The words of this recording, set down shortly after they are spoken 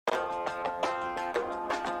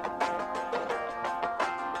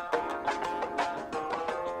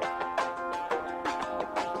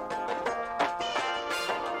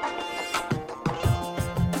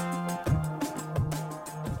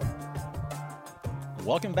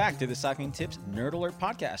Welcome back to the Cycling Tips Nerd Alert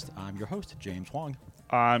Podcast. I'm your host, James Huang.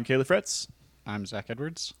 I'm Kayla Fritz. I'm Zach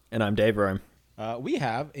Edwards. And I'm Dave Rome. We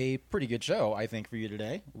have a pretty good show, I think, for you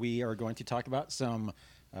today. We are going to talk about some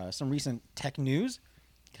recent tech news,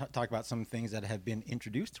 talk about some things that have been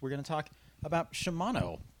introduced. We're going to talk about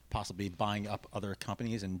Shimano possibly buying up other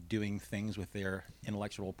companies and doing things with their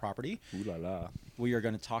intellectual property. Ooh la la. We are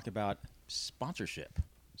going to talk about sponsorship.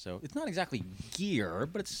 So it's not exactly gear,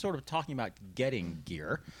 but it's sort of talking about getting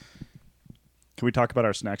gear. Can we talk about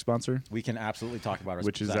our snack sponsor? We can absolutely talk about our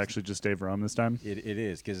Which is actually just Dave Rome this time. It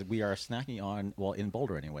is, because we are snacking on, well, in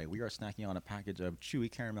Boulder anyway, we are snacking on a package of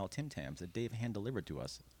chewy caramel Tim Tams that Dave hand-delivered to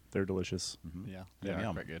us. They're delicious. Yeah, Yum, they yum.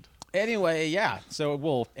 are very good. Anyway, yeah, so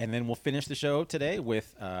we'll finish the show today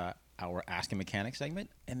with our Ask a Mechanic segment,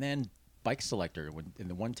 and then Bike Selector. And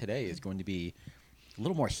the one today is going to be a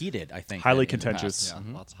little more heated, I think. Highly than in the contentious. past.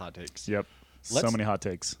 Yeah, lots of hot takes. Yep. Let's- So many hot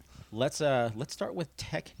takes. Let's start with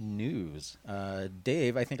tech news.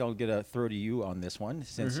 Dave, I think I'll get a throw to you on this one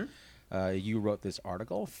since you wrote this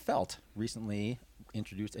article. Felt recently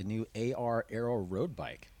introduced a new AR Aero road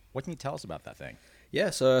bike. What can you tell us about that thing? Yeah,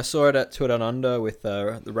 so I saw it at Tour Down Under with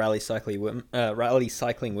the Rally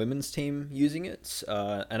Cycling Women's team using it.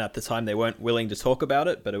 And at the time, they weren't willing to talk about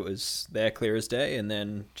it, but it was there clear as day. And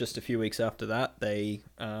then just a few weeks after that, they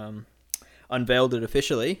unveiled it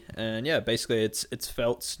officially. And yeah, basically, it's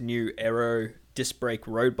Felt's new Aero disc brake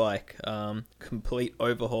road bike, complete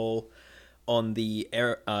overhaul on the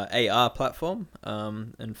AR platform,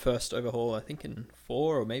 and first overhaul, I think, in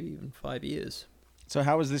 4 or maybe even 5 years. So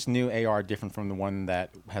how is this new AR different from the one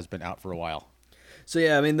that has been out for a while? So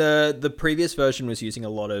yeah, I mean the previous version was using a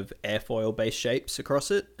lot of airfoil based shapes across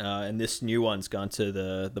it, and this new one's gone to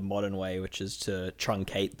the modern way, which is to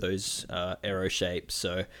truncate those aero shapes.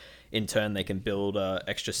 So in turn, they can build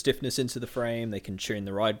extra stiffness into the frame. They can tune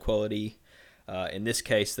the ride quality. In this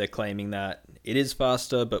case, they're claiming that it is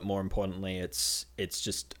faster, but more importantly, it's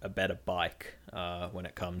just a better bike when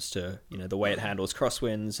it comes to the way it handles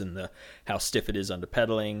crosswinds and how stiff it is under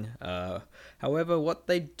pedaling. However, what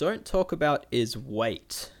they don't talk about is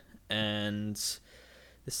weight, and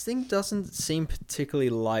this thing doesn't seem particularly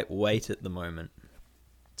lightweight at the moment.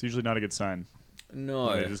 It's usually not a good sign.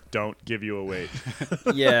 No, They just don't give you a weight.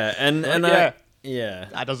 yeah, and yeah. yeah.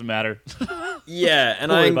 That doesn't matter. Yeah, and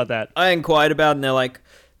Don't worry about that. I inquired about it, and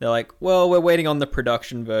they're like, well, we're waiting on the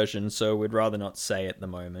production version, so we'd rather not say at the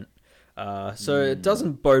moment. So it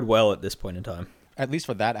doesn't bode well at this point in time. At least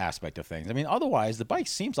for that aspect of things. I mean, otherwise, the bike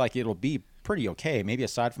seems like it'll be pretty okay, maybe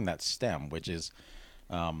aside from that stem, which is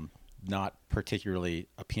not particularly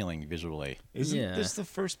appealing visually. Isn't Yeah. this the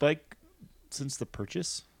first bike since the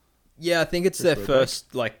purchase? Yeah, I think it's their road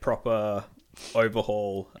first proper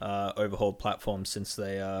overhauled platform since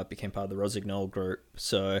they became part of the Rossignol group.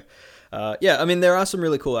 So yeah, I mean, there are some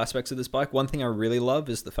really cool aspects of this bike. One thing I really love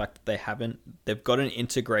is the fact that they've got an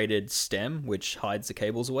integrated stem which hides the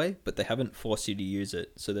cables away, but they haven't forced you to use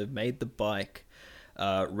it. So they've made the bike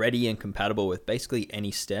ready and compatible with basically any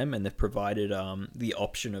stem, and they've provided the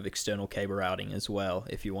option of external cable routing as well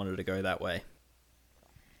if you wanted to go that way.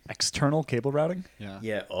 External cable routing?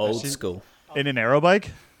 Yeah, old seen- school. In an aero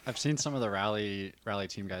bike? I've seen some of the rally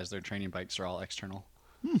team guys. Their training bikes are all external.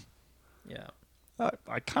 Yeah.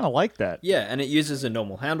 I kind of like that. Yeah, and it uses a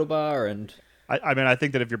normal handlebar, and I mean, I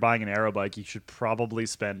think that if you're buying an aero bike, you should probably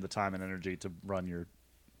spend the time and energy to run your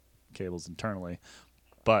cables internally.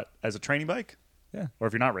 But as a training bike, yeah. Or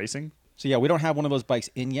if you're not racing, So yeah, we don't have one of those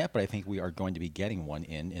bikes in yet, but I think we are going to be getting one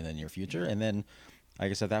in the near future. And then, I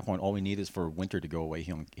guess at that point, all we need is for winter to go away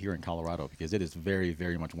here in Colorado, because it is very,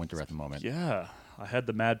 very much winter at the moment. yeah. I had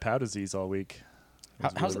the mad pow disease all week. It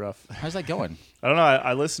was How's really rough. How's that going? I don't know.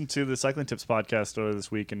 I listened to the Cycling Tips podcast earlier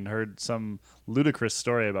this week and heard some ludicrous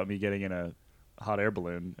story about me getting in a hot air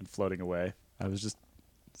balloon and floating away. I was just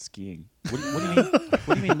skiing. What do you mean?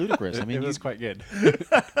 What do you mean ludicrous? I mean, It was quite good.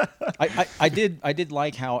 I did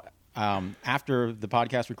like how after the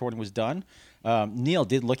podcast recording was done, Neil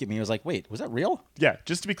did look at me and was like, "Wait, was that real?" Yeah,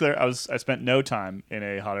 just to be clear, I spent no time in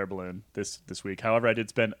a hot air balloon this week. However, I did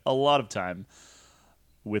spend a lot of time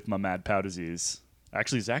with my mad pow disease.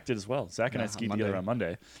 Actually, Zach did as well. Zach and I Yeah, skied on together Monday.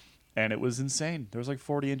 on Monday, and it was insane. There was like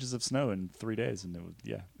 40 inches of snow in 3 days, and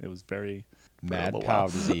it was very Mad for a cow while.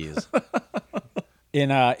 disease.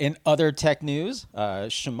 In other tech news,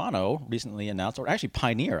 Shimano recently announced, or actually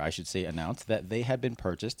Pioneer, I should say, announced that they had been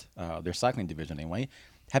purchased, their cycling division anyway,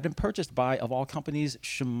 had been purchased by, of all companies,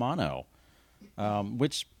 Shimano,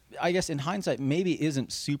 which I guess in hindsight maybe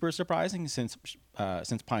isn't super surprising since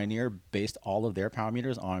Pioneer based all of their power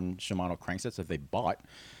meters on Shimano cranksets that they bought.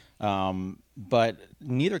 But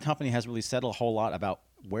neither company has really said a whole lot about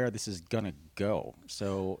where this is gonna go.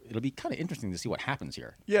 So it'll be kind of interesting to see what happens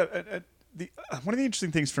here. Yeah, one of the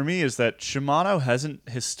interesting things for me is that Shimano hasn't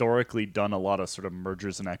historically done a lot of sort of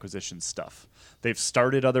mergers and acquisitions stuff. They've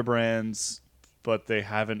started other brands, but they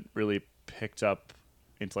haven't really picked up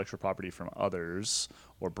intellectual property from others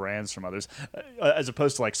or brands from others, as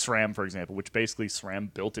opposed to like SRAM, for example, which basically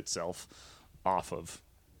SRAM built itself off of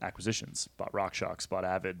acquisitions. Bought RockShox, bought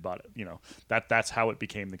Avid, bought, you know, that's how it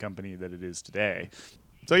became the company that it is today.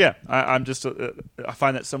 So yeah, I'm just I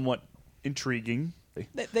find that somewhat intriguing.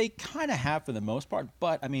 They kind of have for the most part,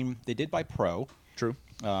 but I mean, they did buy Pro. True.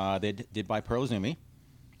 They did buy Pro Zumi.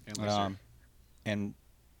 And laser. And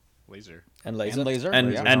Laser. And laser. And laser,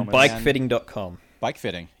 And, yeah. and bikefitting.com. bike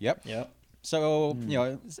fitting. Yep. Yep. So, you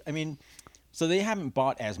know, I mean, so they haven't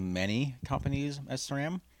bought as many companies as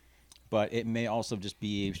SRAM, but it may also just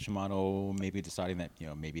be Shimano maybe deciding that, you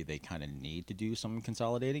know, maybe they kind of need to do some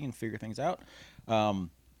consolidating and figure things out.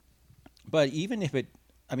 But even if it,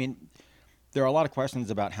 I mean, there are a lot of questions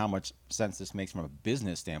about how much sense this makes from a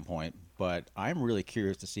business standpoint, but I'm really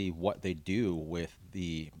curious to see what they do with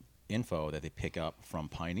the info that they pick up from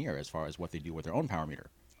Pioneer as far as what they do with their own power meter.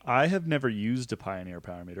 I have never used a Pioneer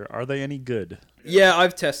power meter. Are they any good? Yeah,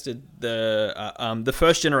 I've tested the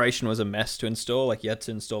first generation was a mess to install. Like, you had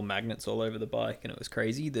to install magnets all over the bike, and it was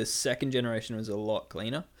crazy. The second generation was a lot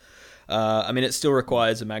cleaner. I mean, it still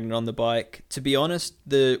requires a magnet on the bike. To be honest,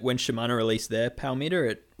 when Shimano released their power meter,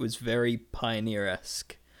 it was very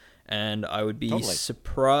Pioneer-esque, and I would be Totally.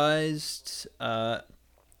 surprised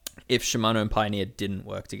if Shimano and Pioneer didn't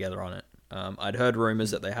work together on it. I'd heard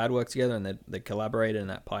rumors that they had worked together and they collaborated, and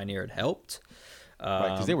that Pioneer had helped. Right,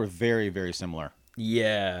 because they were very, very similar.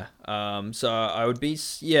 Yeah. So I would be.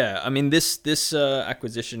 Yeah. I mean, this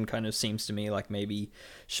acquisition kind of seems to me like maybe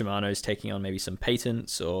Shimano's taking on maybe some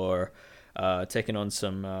patents or taking on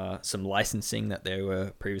some licensing that they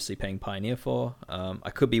were previously paying Pioneer for. I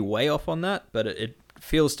could be way off on that, but it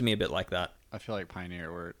feels to me a bit like that. I feel like Pioneer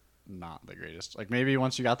were not the greatest. Like, maybe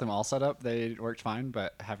once you got them all set up, they worked fine,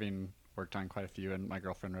 but having worked on quite a few, and my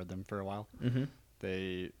girlfriend rode them for a while,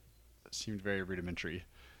 they seemed very rudimentary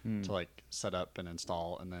to like set up and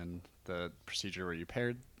install, and then the procedure where you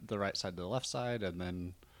paired the right side to the left side, and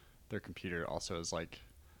then their computer also is like,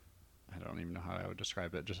 I don't even know how I would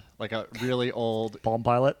describe it, just like a really old, Palm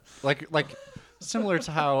Pilot? like similar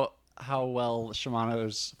to how well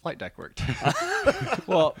Shimano's flight deck worked.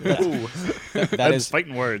 Well, that That's is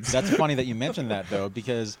fighting words. That's funny that you mentioned that, though,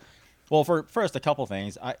 because, well, for first, a couple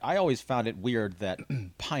things. I always found it weird that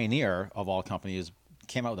Pioneer, of all companies,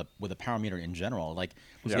 came out with a power meter in general. Like,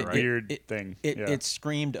 Weird thing. It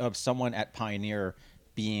screamed of someone at Pioneer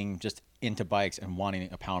being just into bikes and wanting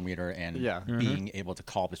a power meter and being able to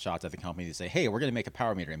call the shots at the company to say, hey, we're going to make a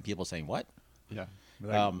power meter. And people saying, what? Yeah.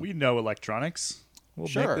 Like, we know electronics. We'll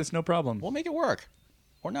Sure. make this no problem. We'll make it work.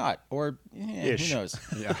 Or not. Or who Ish. knows?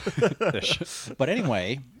 Yeah. But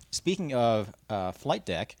anyway, speaking of flight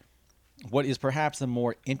deck, what is perhaps the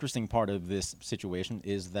more interesting part of this situation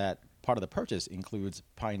is that part of the purchase includes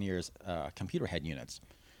Pioneer's computer head units.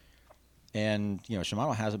 And, you know,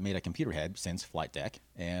 Shimano hasn't made a computer head since flight deck,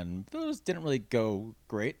 and those didn't really go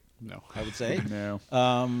great, No. I would say. No.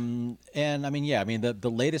 And, I mean, yeah, I mean, the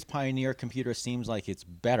latest Pioneer computer seems like it's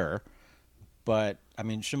better, but, I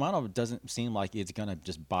mean, Shimano doesn't seem like it's going to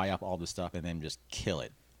just buy up all this stuff and then just kill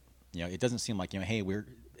it. You know, it doesn't seem like, you know, hey,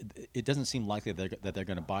 it doesn't seem likely that they're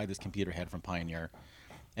going to buy this computer head from Pioneer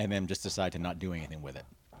and then just decide to not do anything with it.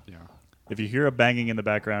 Yeah. If you hear a banging in the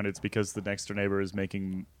background, it's because the next door neighbor is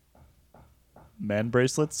making man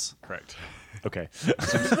bracelets. Correct. Okay.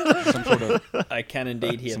 Some sort of I can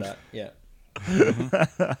indeed hear that. Yeah.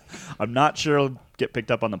 I'm not sure it'll get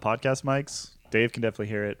picked up on the podcast mics. Dave can definitely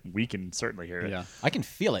hear it. We can certainly hear it. Yeah. I can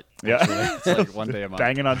feel it. Yeah. It's like one day a month.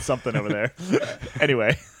 Banging on something over there.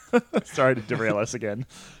 Anyway, sorry to derail us again.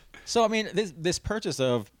 So, I mean, this purchase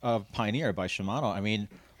of Pioneer by Shimano, I mean,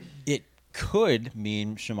 it could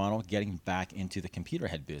mean Shimano getting back into the computer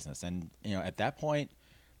head business. And, you know, at that point,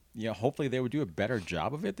 you know, hopefully they would do a better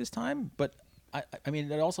job of it this time. But, I mean,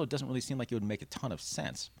 it also doesn't really seem like it would make a ton of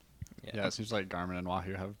sense. Yeah, it seems like Garmin and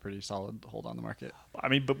Wahoo have a pretty solid hold on the market. I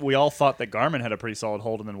mean, but we all thought that Garmin had a pretty solid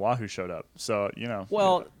hold, and then Wahoo showed up. So, you know.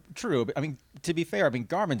 Well, true. But, I mean, to be fair, I mean,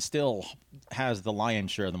 Garmin still has the lion's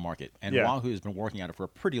share of the market. And Yeah. Wahoo has been working at it for a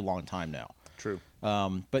pretty long time now. True.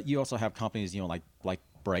 But you also have companies, you know, like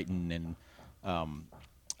Brighton and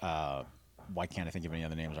why can't I think of any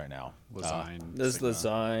other names right now? Lezyne. There's Sigma.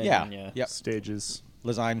 Lezyne. Yeah. Yep. Stages.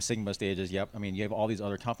 Lezyme, Sigma Stages. Yep. I mean, you have all these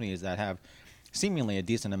other companies that have seemingly a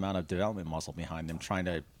decent amount of development muscle behind them, trying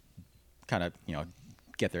to kind of, you know,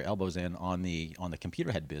 get their elbows in on the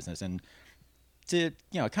computer head business. And to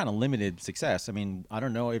kind of limited success. I mean, I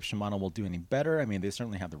don't know if Shimano will do any better. I mean, they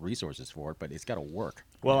certainly have the resources for it, but it's got to work.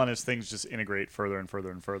 Well, and as things just integrate further and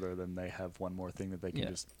further and further, then they have one more thing that they can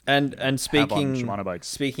just and have on Shimano bikes.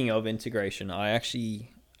 Speaking of integration, I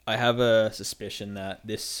have a suspicion that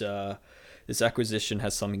this acquisition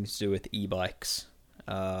has something to do with e-bikes.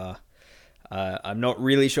 I'm not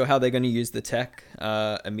really sure how they're going to use the tech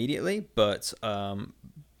immediately, but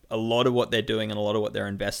a lot of what they're doing and a lot of what they're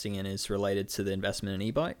investing in is related to the investment in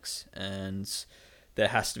e-bikes, and there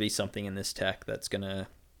has to be something in this tech that's going to,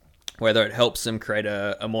 whether it helps them create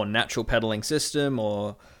a more natural pedaling system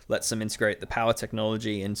or lets them integrate the power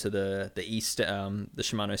technology into the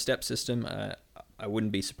Shimano step system. I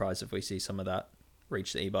wouldn't be surprised if we see some of that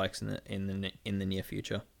reach the e-bikes in the near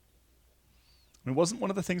future. I mean, wasn't one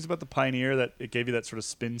of the things about the Pioneer that it gave you that sort of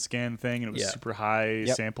spin scan thing, and it was super high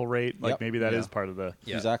sample rate? Like maybe that is part of the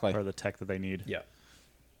exactly part of the tech that they need. Yeah.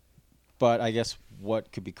 But I guess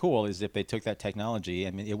what could be cool is if they took that technology.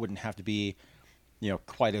 I mean, it wouldn't have to be,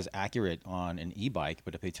 quite as accurate on an e-bike,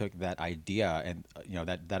 but if they took that idea and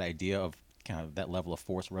that idea of kind of that level of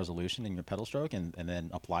force resolution in your pedal stroke and then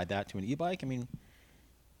applied that to an e-bike, I mean,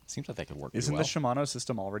 it seems like that could work. Isn't well. the Shimano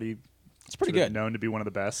system already? It's pretty good. Known to be one of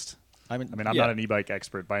the best. I mean, I'm not an e-bike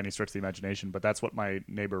expert by any stretch of the imagination, but that's what my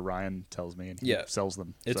neighbor Ryan tells me, and he sells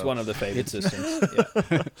them. It's one of the favorite systems.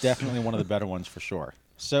 Definitely one of the better ones for sure.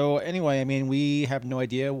 So anyway, I mean, we have no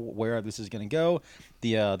idea where this is going to go.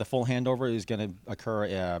 The full handover is going to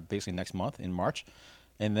occur basically next month in March.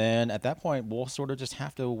 And then at that point, we'll sort of just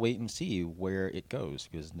have to wait and see where it goes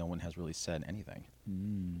because no one has really said anything.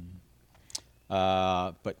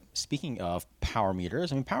 But speaking of power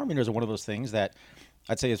meters, I mean, power meters are one of those things that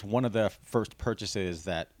I'd say is one of the first purchases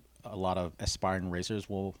that a lot of aspiring racers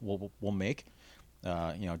will make.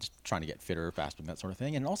 Just trying to get fitter, faster, and that sort of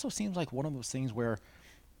thing. And it also seems like one of those things where,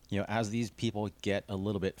 as these people get a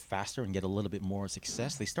little bit faster and get a little bit more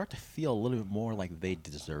success, they start to feel a little bit more like they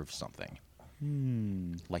deserve something.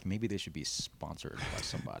 Like maybe they should be sponsored by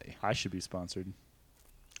somebody. I should be sponsored.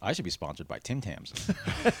 I should be sponsored by Tim Tams.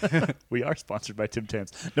 We are sponsored by Tim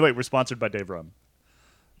Tams. No, wait, we're sponsored by Dave Rum.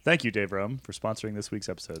 Thank you, Dave Rum, for sponsoring this week's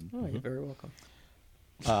episode. Oh, you're very welcome.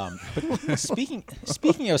 But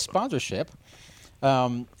speaking of sponsorship,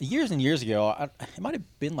 years and years ago, it might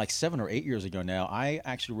have been like 7 or 8 years ago now, I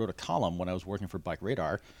actually wrote a column when I was working for Bike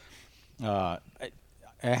Radar. I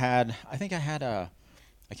think I had to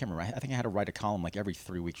write a column like every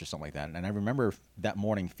 3 weeks or something like that. And I remember that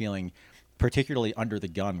morning feeling particularly under the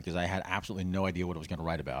gun because I had absolutely no idea what I was going to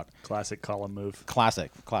write about. Classic column move.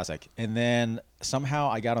 Classic. And then somehow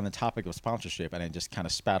I got on the topic of sponsorship and I just kind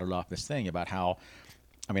of spouted off this thing about how,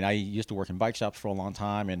 I mean, I used to work in bike shops for a long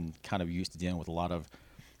time and kind of used to dealing with a lot of,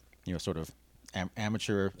 sort of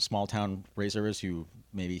amateur small town racers who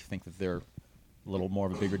maybe think that they're a little more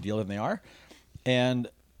of a bigger deal than they are. And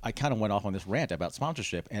I kind of went off on this rant about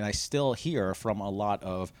sponsorship, and I still hear from a lot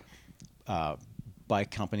of bike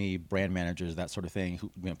company brand managers, that sort of thing, who,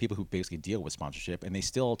 people who basically deal with sponsorship, and they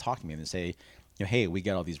still talk to me and they say, hey, we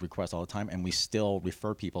get all these requests all the time, and we still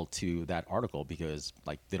refer people to that article because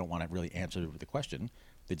like they don't want to really answer the question.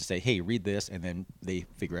 They just say, hey, read this, and then they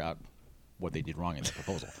figure out what they did wrong in the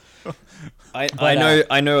proposal.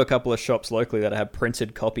 I know a couple of shops locally that have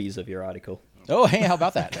printed copies of your article. Oh, hey, how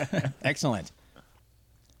about that? Excellent.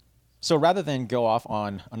 So rather than go off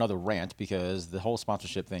on another rant, because the whole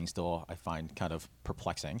sponsorship thing still I find kind of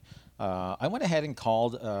perplexing, I went ahead and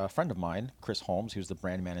called a friend of mine, Chris Holmes, who's the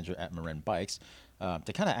brand manager at Marin Bikes,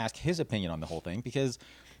 to kind of ask his opinion on the whole thing. Because,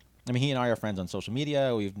 I mean, he and I are friends on social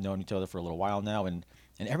media. We've known each other for a little while now. And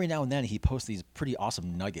every now and then he posts these pretty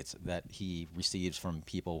awesome nuggets that he receives from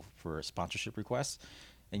people for sponsorship requests.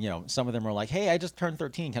 And, some of them are like, hey, I just turned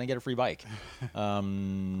 13. Can I get a free bike?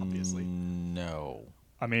 Obviously. No.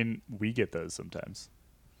 I mean, we get those sometimes.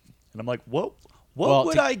 And I'm like, what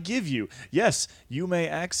would I give you? Yes, you may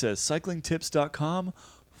access cyclingtips.com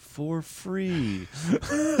for free.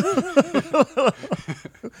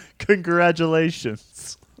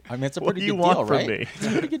 Congratulations. I mean, it's a pretty good deal, right? It's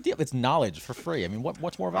a pretty good deal. It's knowledge for free. I mean,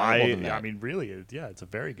 what's more valuable than that? I mean, really, yeah, it's a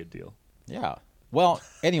very good deal. Yeah. Well,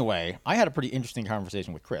 anyway, I had a pretty interesting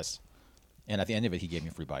conversation with Chris. And at the end of it, he gave me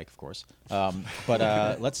a free bike, of course.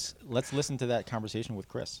 But let's listen to that conversation with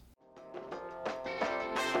Chris.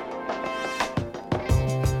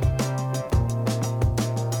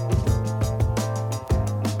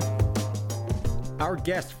 Our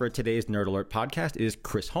guest for today's Nerd Alert podcast is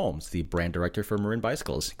Chris Holmes, the brand director for Marin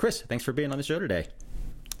Bicycles. Chris, thanks for being on the show today.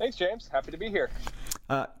 Thanks, James. Happy to be here.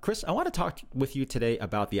 Chris, I want to talk with you today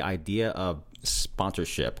about the idea of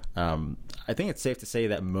sponsorship. I think it's safe to say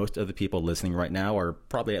that most of the people listening right now are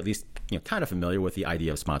probably at least kind of familiar with the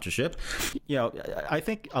idea of sponsorship. I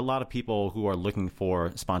think a lot of people who are looking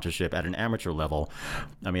for sponsorship at an amateur level,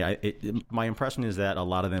 I mean, my impression is that a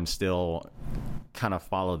lot of them still kind of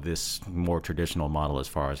follow this more traditional model as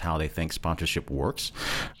far as how they think sponsorship works.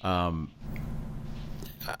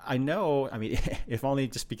 I know, I mean, if only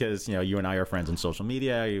just because, you and I are friends on social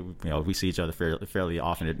media, we see each other fairly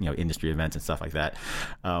often at, industry events and stuff like that.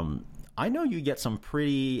 I know you get some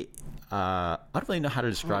pretty, I don't really know how to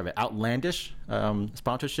describe it, outlandish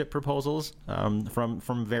sponsorship proposals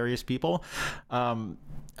from various people. Can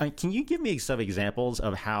you give me some examples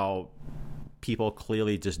of how people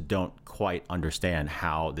clearly just don't quite understand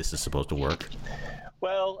how this is supposed to work?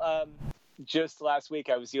 Well, just last week,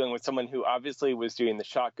 I was dealing with someone who obviously was doing the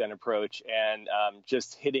shotgun approach and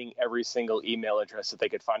just hitting every single email address that they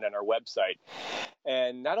could find on our website.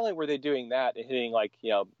 And not only were they doing that and hitting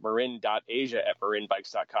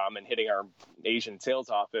marin.asia@marinbikes.com and hitting our Asian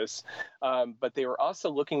sales office, but they were also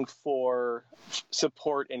looking for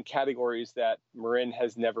support in categories that Marin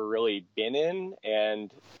has never really been in,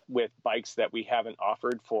 and with bikes that we haven't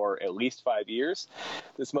offered for at least 5 years.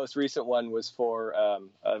 This most recent one was for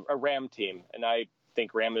a Ram team. And I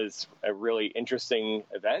think Ram is a really interesting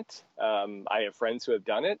event. I have friends who have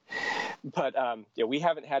done it, but we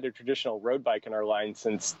haven't had a traditional road bike in our line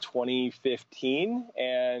since 2015,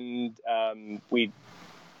 and we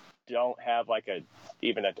don't have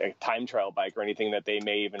even a time trial bike or anything that they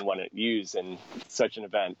may even want to use in such an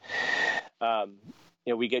event.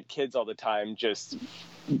 We get kids all the time just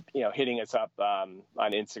hitting us up on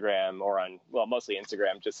Instagram or mostly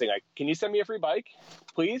Instagram, just saying can you send me a free bike?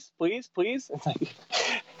 Please, please, please. It's like,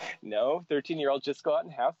 no, 13-year-old, just go out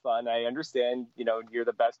and have fun. I understand, you're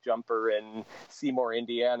the best jumper in Seymour,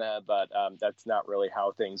 Indiana, but that's not really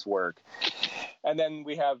how things work. And then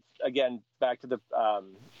we have, again, back to the,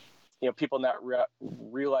 people not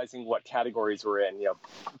realizing what categories we're in.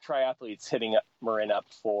 Triathletes hitting Marin up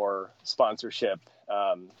for sponsorship.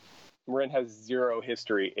 Marin has zero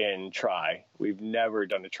history in tri. We've never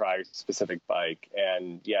done a tri-specific bike,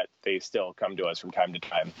 and yet they still come to us from time to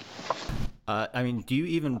time. Do you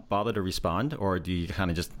even bother to respond, or do you kind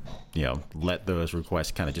of just, let those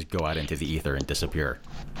requests kind of just go out into the ether and disappear?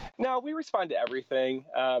 No, we respond to everything.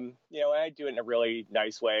 And I do it in a really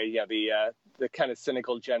nice way. The kind of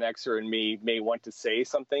cynical Gen Xer in me may want to say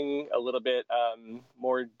something a little bit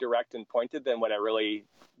more direct and pointed than what I really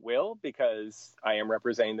will, because I am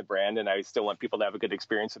representing the brand and I still want people to have a good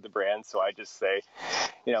experience with the brand. So I just say,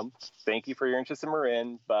 thank you for your interest in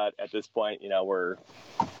Marin, but at this point, we're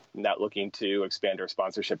not looking to expand our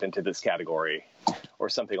sponsorship into this category or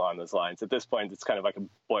something along those lines. At this point, it's kind of like a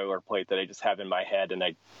boilerplate that I just have in my head, and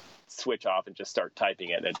I switch off and just start typing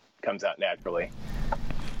it, and it comes out naturally.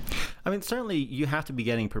 I mean, certainly you have to be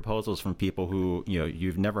getting proposals from people who,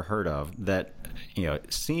 you've never heard of that,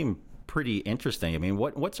 seem pretty interesting. I mean,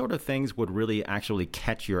 what sort of things would really actually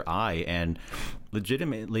catch your eye and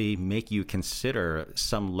legitimately make you consider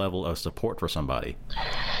some level of support for somebody?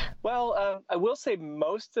 Well, I will say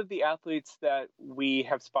most of the athletes that we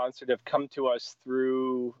have sponsored have come to us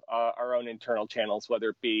through our own internal channels, whether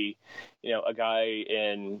it be, a guy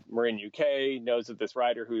in Marin UK knows of this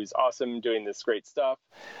rider who's awesome doing this great stuff,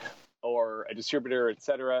 or a distributor,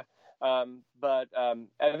 etc. But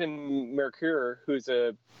Evan Mercure, who's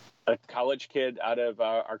a college kid out of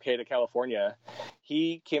Arcata, California,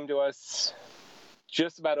 he came to us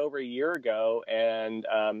just about over a year ago and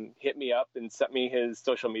hit me up and sent me his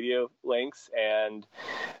social media links and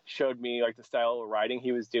showed me the style of riding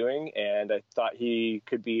he was doing. And I thought he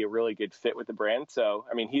could be a really good fit with the brand. So,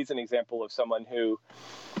 I mean, he's an example of someone who,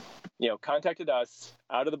 contacted us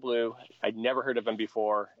out of the blue. I'd never heard of him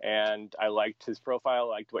before, and I liked his profile,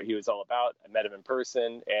 liked what he was all about. I met him in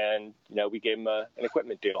person, and, we gave him an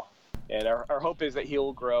equipment deal. And our hope is that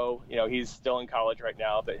he'll grow. He's still in college right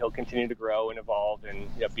now, but he'll continue to grow and evolve and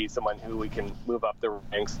be someone who we can move up the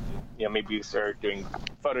ranks, maybe start doing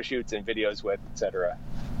photo shoots and videos with, etc.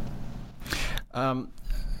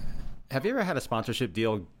 Have you ever had a sponsorship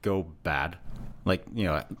deal go bad?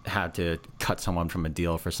 Had to cut someone from a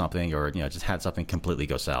deal for something, or, just had something completely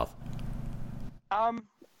go south?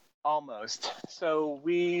 Almost. So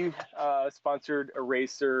we sponsored a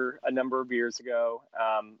racer a number of years ago.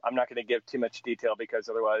 I'm not going to give too much detail because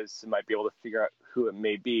otherwise you might be able to figure out who it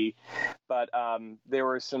may be. But there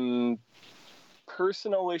were some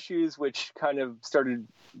personal issues which kind of started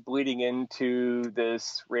bleeding into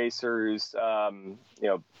this racer's,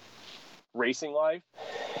 racing life.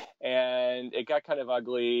 And it got kind of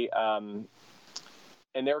ugly. And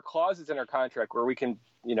there are clauses in our contract where we can,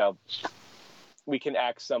 we can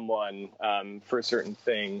ask someone for certain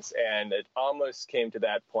things. And it almost came to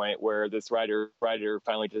that point where this rider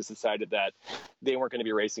finally just decided that they weren't going to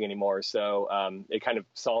be racing anymore. So it kind of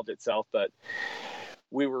solved itself, but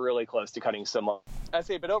we were really close to cutting someone. I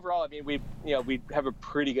say, but overall, I mean, we have a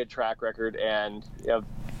pretty good track record, and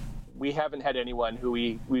we haven't had anyone who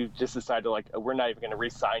we've just decided like, we're not even going to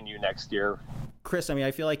re-sign you next year. Chris, I mean,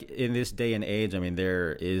 I feel like in this day and age, I mean,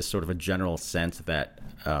 there is sort of a general sense that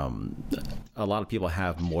a lot of people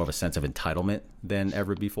have more of a sense of entitlement than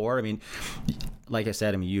ever before. I mean, like I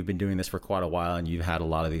said, I mean, you've been doing this for quite a while and you've had a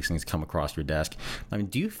lot of these things come across your desk. I mean,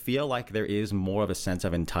 do you feel like there is more of a sense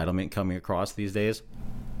of entitlement coming across these days?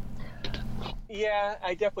 Yeah,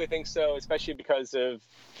 I definitely think so, especially because of,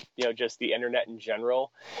 just the internet in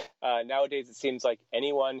general. Nowadays, it seems like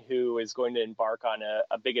anyone who is going to embark on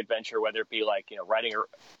a big adventure, whether it be like,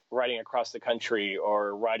 riding across the country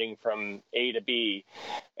or riding from A to B,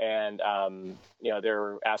 and,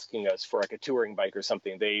 they're asking us for like a touring bike or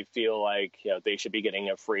something, they feel like, they should be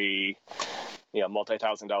getting a free,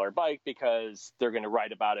 multi-$1,000 bike because they're going to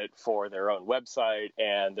write about it for their own website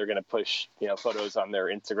and they're going to push, photos on their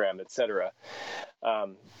Instagram, etc.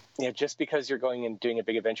 Just because you're going and doing a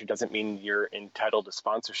big adventure doesn't mean you're entitled to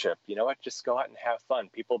sponsorship. You know what? Just go out and have fun.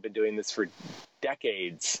 People have been doing this for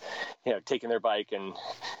decades, taking their bike and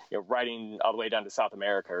riding all the way down to South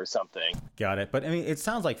America or something. Got it. But I mean, it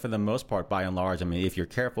sounds like for the most part, by and large, I mean, if you're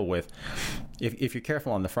careful if you're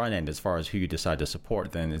careful on the front end as far as who you decide to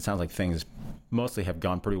support, then it sounds like things mostly have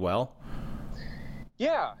gone pretty well.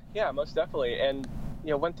 Yeah, most definitely. And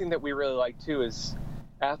one thing that we really like too is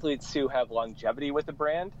athletes who have longevity with the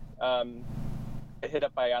brand. Hit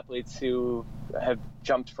up by athletes who have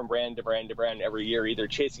jumped from brand to brand to brand every year, either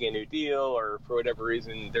chasing a new deal or for whatever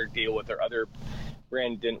reason their deal with their other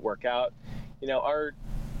brand didn't work out.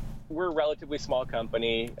 We're a relatively small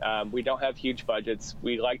company. We don't have huge budgets.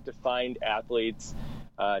 We like to find athletes,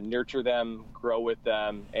 nurture them, grow with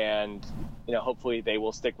them, and hopefully they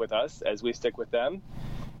will stick with us as we stick with them.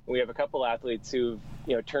 We have a couple athletes who've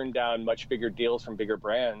turned down much bigger deals from bigger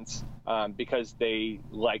brands because they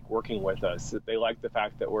like working with us. They like the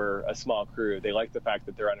fact that we're a small crew. They like the fact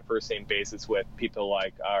that they're on a first name basis with people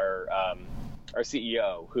like our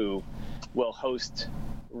CEO, who will host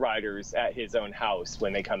riders at his own house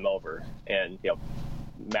when they come over, and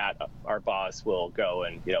Matt, our boss, will go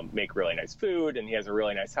and make really nice food, and he has a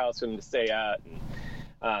really nice house for them to stay at,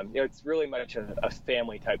 and it's really much a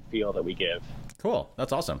family type feel that we give. Cool,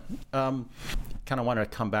 that's awesome. Kind of want to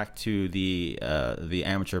come back to the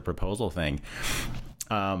amateur proposal thing.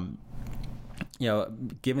 Given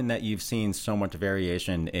that you've seen so much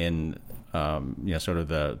variation in sort of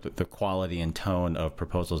the quality and tone of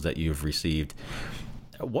proposals that you've received,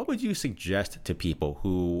 what would you suggest to people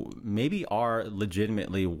who maybe are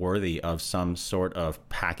legitimately worthy of some sort of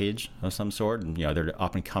package of some sort? And, they're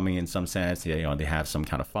up and coming in some sense. They have some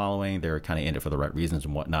kind of following. They're kind of in it for the right reasons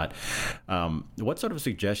and whatnot. What sort of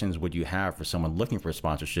suggestions would you have for someone looking for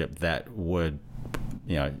sponsorship that would,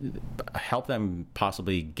 help them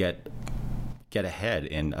possibly get ahead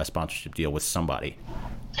in a sponsorship deal with somebody?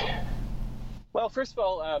 Well, first of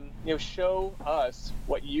all, show us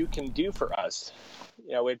what you can do for us.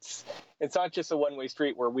 It's not just a one-way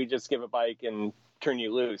street where we just give a bike and turn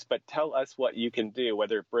you loose, but tell us what you can do,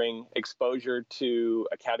 whether bring exposure to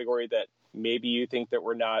a category that maybe you think that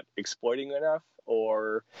we're not exploiting enough,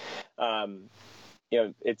 or,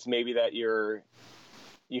 it's maybe that you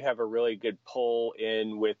have a really good pull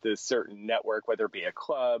in with a certain network, whether it be a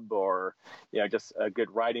club or, just a good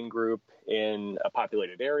riding group in a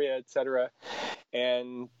populated area, et cetera.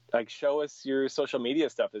 And show us your social media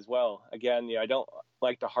stuff as well. Again, I don't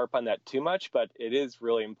like to harp on that too much, but it is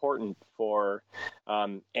really important for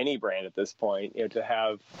any brand at this point, to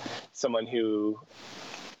have someone who,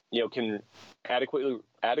 can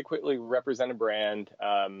adequately represent a brand,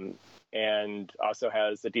 and also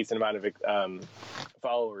has a decent amount of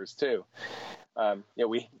followers too. On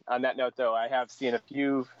that note, though, I have seen a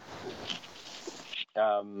few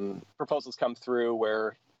proposals come through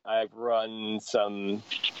where I've run some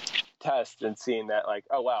tests and seen that,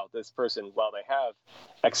 oh wow, this person, while they have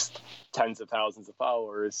X tens of thousands of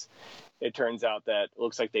followers, it turns out that it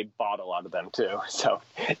looks like they bought a lot of them too. So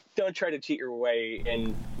don't try to cheat your way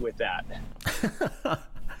in with that.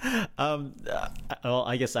 Well,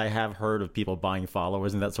 I guess I have heard of people buying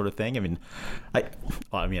followers and that sort of thing.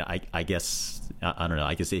 I guess, I don't know.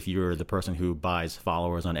 I guess if you're the person who buys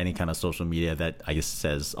followers on any kind of social media, that I guess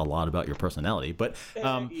says a lot about your personality. But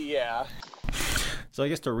yeah. So I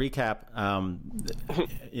guess to recap,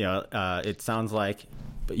 it sounds like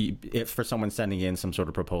if for someone sending in some sort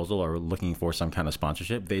of proposal or looking for some kind of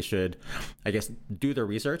sponsorship, they should, I guess, do their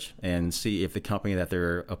research and see if the company that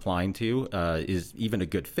they're applying to is even a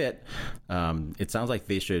good fit. It sounds like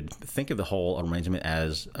they should think of the whole arrangement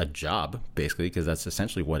as a job, basically, because that's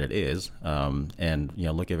essentially what it is. And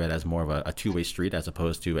look at it as more of a two-way street as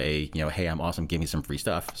opposed to a hey, I'm awesome, give me some free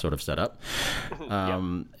stuff sort of setup.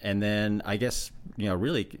 And then I guess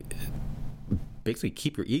really basically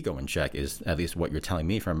keep your ego in check is at least what you're telling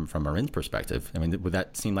me from Marin's perspective. I mean, would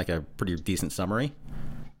that seem like a pretty decent summary?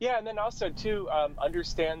 Yeah, and then also too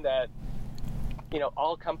understand that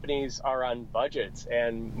all companies are on budgets,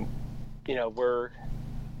 and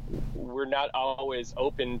we're not always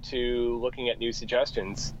open to looking at new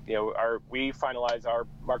suggestions. We finalize our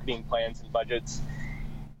marketing plans and budgets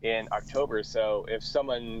in October. So if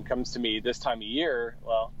someone comes to me this time of year,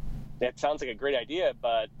 well, that sounds like a great idea,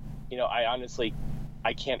 but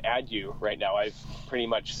I can't add you right now. I've pretty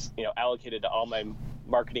much allocated all my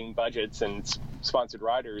marketing budgets and sponsored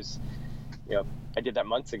riders. I did that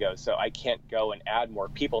months ago, so I can't go and add more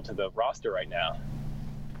people to the roster right now.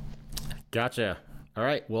 Gotcha. All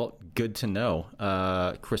right. Well, good to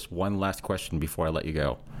know. Chris, one last question before I let you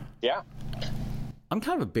go. Yeah. I'm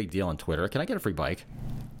kind of a big deal on Twitter. Can I get a free bike?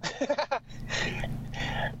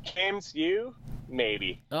 James, you?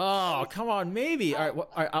 Maybe. Oh, come on, maybe. All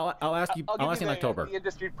right, I'll ask you. I'll ask you in October. The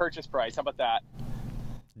industry purchase price. How about that?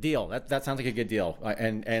 Deal. That sounds like a good deal.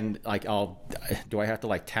 And like, do I have to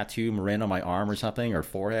like tattoo Marin on my arm or something, or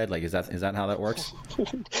forehead? Like, is that how that works?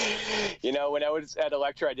 When I was at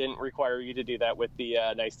Electra, I didn't require you to do that with the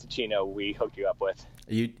nice Ticino we hooked you up with.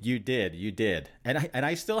 You did, and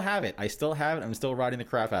I still have it. I'm still riding the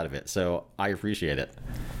crap out of it. So I appreciate it.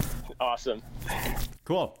 Awesome.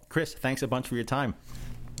 Cool. Chris, thanks a bunch for your time.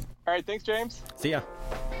 All right. Thanks, James. See ya.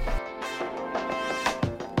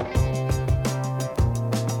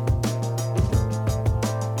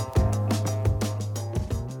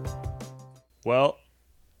 Well,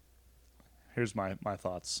 here's my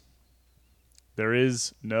thoughts. There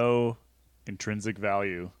is no intrinsic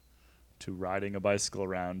value to riding a bicycle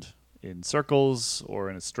around in circles or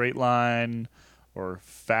in a straight line or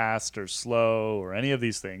fast or slow or any of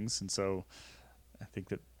these things. And so I think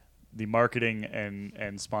that the marketing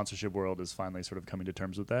and sponsorship world is finally sort of coming to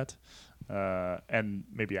terms with that. And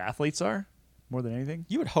maybe athletes are more than anything.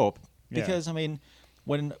 You would hope, Yeah. because I mean,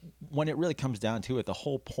 when it really comes down to it, the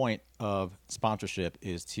whole point of sponsorship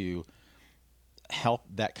is to help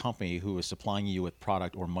that company who is supplying you with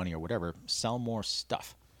product or money or whatever sell more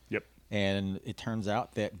stuff. Yep. And it turns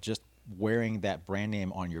out that just wearing that brand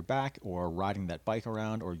name on your back or riding that bike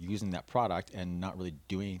around or using that product and not really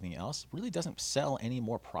doing anything else really doesn't sell any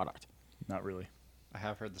more product. Not really. I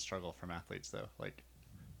have heard the struggle from athletes, though, like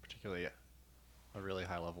particularly a really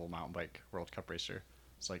high-level mountain bike World Cup racer.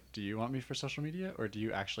 It's like, do you want me for social media, or do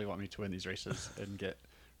you actually want me to win these races and get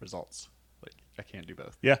results? Like, I can't do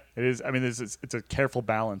both. Yeah, it is. I mean, it's a careful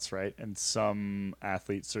balance, right? And some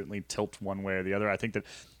athletes certainly tilt one way or the other. I think that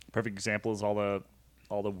a perfect example is all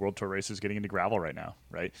the World Tour racers getting into gravel right now,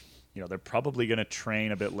 right? They're probably going to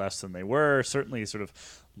train a bit less than they were, certainly sort of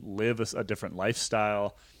live a different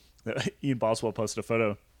lifestyle. Ian Boswell posted a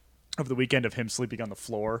photo of the weekend of him sleeping on the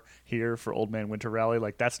floor here for Old Man Winter Rally.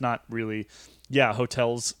 Like, that's not really,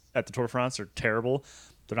 hotels at the Tour de France are terrible.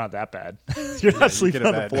 They're not that bad. You're not sleeping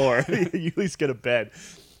on the floor. You at least get a bed.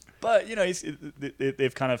 But,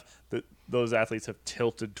 they've kind of, those athletes have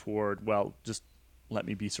tilted toward, well, just let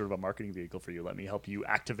me be sort of a marketing vehicle for you. Let me help you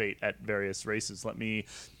activate at various races. Let me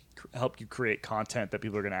help you create content that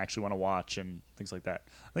people are going to actually want to watch and things like that.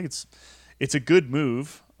 I think it's a good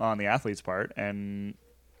move on the athlete's part, and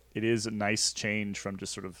it is a nice change from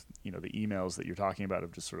just sort of, the emails that you're talking about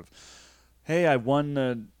of just sort of, hey, I won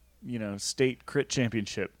the, state crit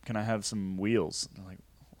championship. Can I have some wheels? And I'm like,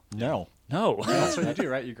 No. no. That's what you do,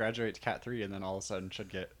 right? You graduate to Cat 3 and then all of a sudden should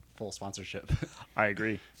get full sponsorship. I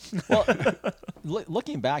agree. Well,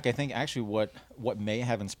 looking back, I think actually what may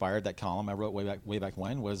have inspired that column I wrote way back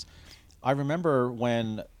when was, I remember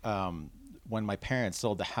when my parents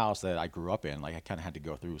sold the house that I grew up in. Like, I kind of had to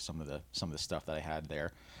go through some of the stuff that I had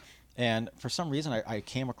there, and for some reason I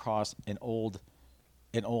came across an old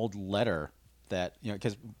letter that,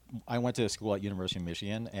 because I went to school at University of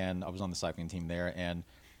Michigan and I was on the cycling team there, and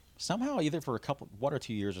somehow either for 1 or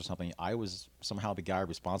 2 years or something, I was somehow the guy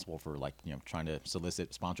responsible for trying to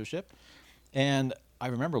solicit sponsorship. And I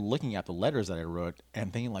remember looking at the letters that I wrote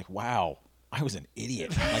and thinking like, wow, I was an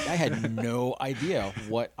idiot. Like, I had no idea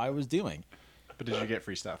what I was doing. But did you get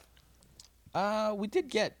free stuff? We did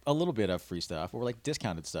get a little bit of free stuff or like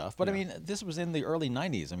discounted stuff, but I mean, this was in the early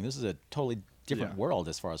 90s. I mean, this is a totally different Yeah. world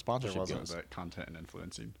as far as There sponsorship wasn't goes. the content and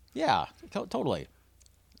influencing. Yeah, totally.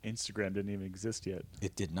 Instagram didn't even exist yet.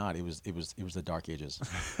 It did not. It was the dark ages.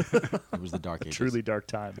 It was the dark ages. Truly dark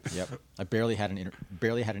time. Yep. I barely had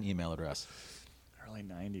an email address. Early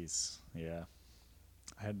 90s. Yeah.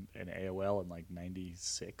 I had an AOL in like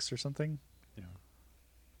 96 or something. Yeah.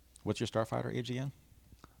 What's your Starfighter age again?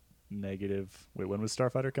 Negative. Wait, when was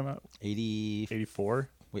Starfighter come out? 80. 84?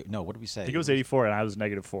 Wait, no. What did we say? I think it was 84 and I was -4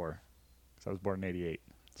 because I was born in 88.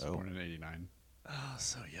 I was born in '89. Oh,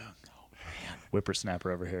 so young.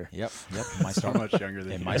 Whippersnapper over here. Yep. My So Star much younger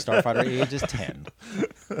than and you. my Starfighter age is 10.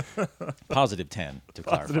 Positive 10 to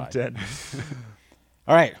clarify. Positive 10.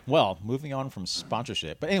 All right. Well, moving on from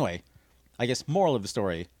sponsorship. But anyway, I guess moral of the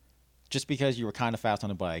story, just because you were kind of fast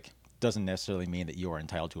on a bike doesn't necessarily mean that you are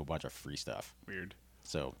entitled to a bunch of free stuff. Weird.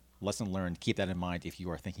 So, lesson learned, keep that in mind if you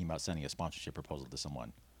are thinking about sending a sponsorship proposal to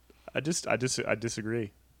someone. I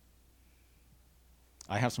disagree.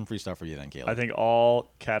 I have some free stuff for you then, Caleb. I think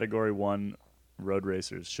all Category 1 road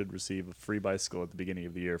racers should receive a free bicycle at the beginning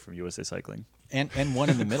of the year from USA Cycling. and one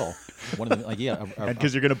in the middle. One in the, like, yeah. And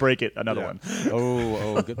because you're going to break it, another Yeah.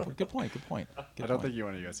 one. Good point. I don't think you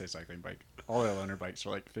want a USA Cycling bike. All their loaner bikes are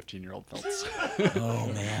like 15-year-old felts.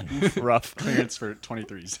 Oh, man. Rough. Clearance for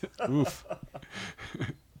 23s. Oof.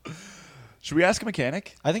 Should we ask a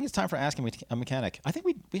mechanic? I think it's time for asking a mechanic. I think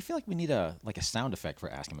we feel like we need a sound effect for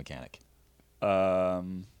asking a mechanic.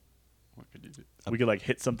 What could you do? We could like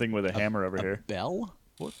hit something with a hammer over here. Bell?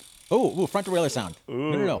 What? Oh, front derailleur sound.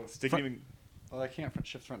 Ooh, No. sticking. Well, I can't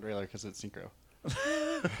shift front derailleur because it's synchro.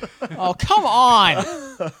 Oh, come on!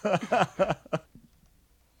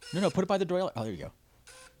 No, put it by the derailleur. Oh, there you go.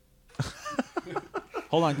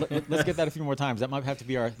 Hold on, let's get that a few more times. That might have to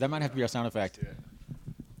be our sound effect.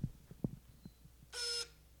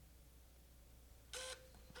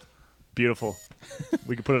 Beautiful.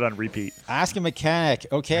 We could put it on repeat. Ask a mechanic.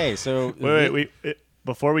 Okay, so Wait.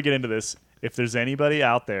 Before we get into this, if there's anybody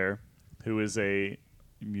out there who is a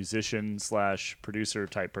musician / producer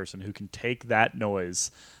type person who can take that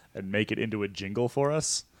noise and make it into a jingle for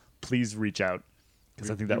us, please reach out because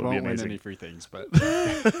I think that You would be won't win amazing. any free things, but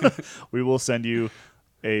We will send you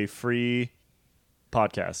a free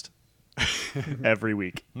podcast every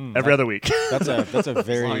week, every other week. That's a long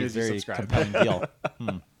very as you very subscribe. compelling deal.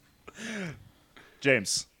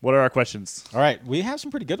 James, what are our questions? All right, we have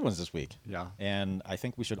some pretty good ones this week. Yeah. and I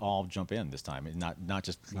think we should all jump in this time, and not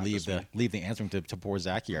just leave just the answering to poor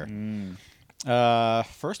Zach here.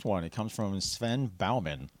 First one, it comes from Sven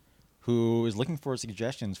Bauman, who is looking for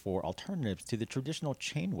suggestions for alternatives to the traditional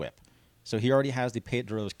chain whip. So he already has the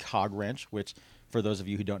Pedro's cog wrench, which, for those of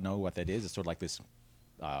you who don't know what that is, it's sort of like this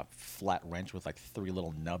flat wrench with like 3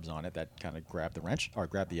 little nubs on it that kind of grab the wrench or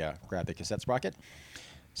grab the cassette sprocket.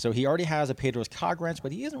 So he already has a Pedro's cog wrench,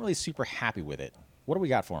 but he isn't really super happy with it. What do we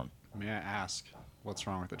got for him? may I ask, what's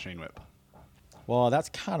wrong with the chain whip? Well, that's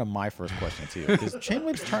kind of my first question too, because chain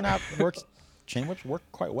whips work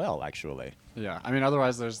quite well actually. Yeah, I mean,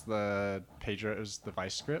 otherwise there's the Pedro's, the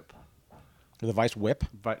Vice Grip, The Vice Whip.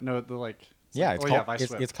 but no, the like. Yeah, it's called- Vice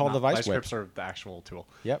it's- Whip. it's called the Not- Vice Whip. Grips are the actual tool,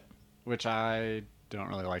 Yep. which I don't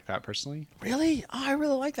really like that personally. Really? Oh, I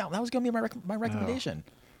really like that one. That was going to be my recommendation.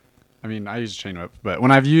 I mean, I use chain whip, but when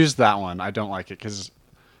I've used that one, I don't like it because,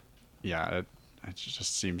 yeah, it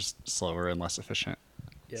just seems slower and less efficient.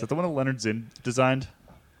 Is that the one that Leonard Zinn designed?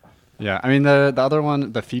 Yeah, I mean the other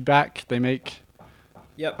one, the feedback they make,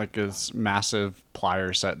 Yep. like this massive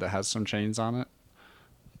plier set that has some chains on it,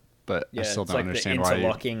 but I still it's don't like understand the why.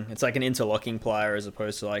 interlocking. It's like an interlocking plier as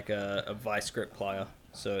opposed to like a vice grip plier.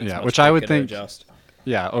 So it's Yeah, much which I would quicker to think- adjust.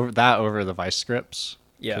 Yeah, over the Vice Grips.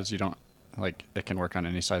 Yeah. because you don't like it can work on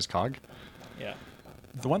any size cog. Yeah.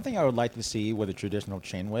 The one thing I would like to see with a traditional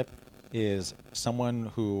chain whip is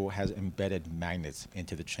someone who has embedded magnets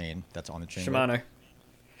into the chain that's on the chain whip. Shimano.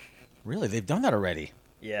 Really? They've done that already?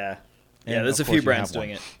 Yeah. And Yeah, there's of a course few you brands have one.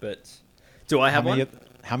 doing it, but do I have one?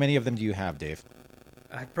 How many of them do you have, Dave?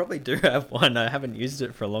 I probably do have one. I haven't used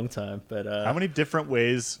it for a long time, but How many different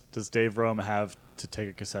ways does Dave Rome have to take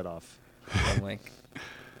a cassette off? I'm like,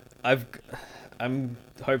 I'm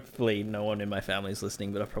hopefully no one in my family is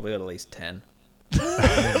listening, but I've probably got at least 10.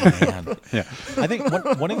 Man. Yeah, I think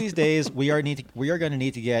one of these days we are going to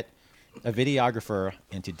need to get a videographer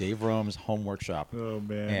into Dave Rome's home workshop Oh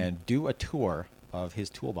man! and do a tour of his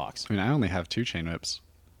toolbox. I mean I only have 2 chain whips.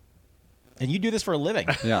 And you do this for a living.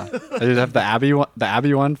 Yeah, I just have the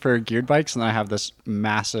Abbey one for geared bikes, and then I have this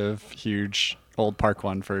massive, huge old park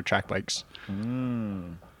one for track bikes.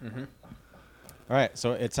 All right,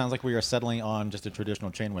 so it sounds like we are settling on just a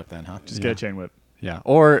traditional chain whip then, huh? Just get a chain whip. Yeah,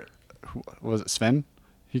 or was it Sven?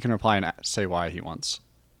 He can reply and say why he wants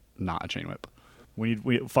not a chain whip. We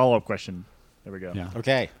need follow-up question. There we go. Yeah.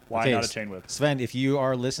 Okay. Why okay. not a chain whip? Sven, if you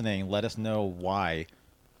are listening, let us know why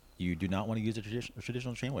you do not want to use a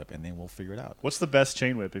traditional chain whip, and then we'll figure it out. What's the best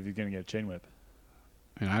chain whip if you're going to get a chain whip?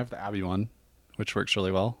 I mean, I have the Abbey one, which works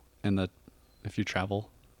really well. And if you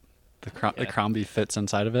travel, the Crombie fits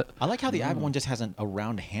inside of it. I like how the Abbey one just has a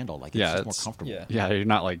round handle. Like, it's Yeah, just more it's- comfortable. Yeah. Yeah, you're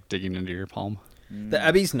not like digging into your palm. The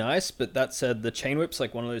Abbey's nice, but that said, the chain whip's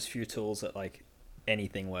like one of those few tools that like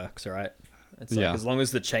anything works, right? It's like Yeah. as long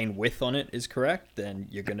as the chain width on it is correct, then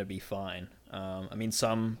you're gonna be fine. I mean,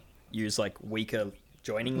 some use like weaker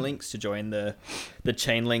joining links to join the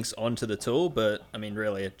chain links onto the tool, but I mean,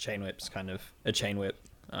 really, a chain whip's kind of a chain whip.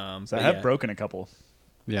 So I but have yeah. broken a couple.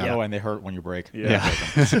 Yeah. Oh, and they hurt when you break. Yeah.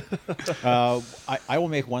 I will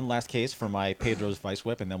make one last case for my Pedro's Vice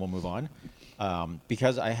Whip, and then we'll move on.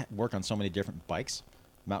 Because I work on so many different bikes,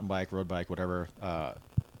 mountain bike, road bike, whatever,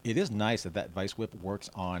 it is nice that Vice Whip works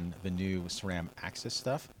on the new SRAM Axis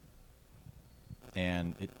stuff.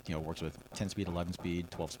 And it works with 10 speed, 11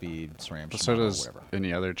 speed, 12 speed, SRAM, But so Shimano, does whatever.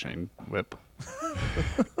 any other chain whip.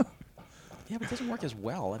 Yeah, but it doesn't work as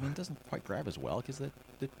well. I mean, it doesn't quite grab as well because the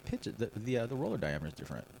pitch, the roller diameter is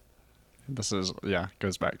different. This is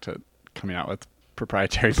goes back to coming out with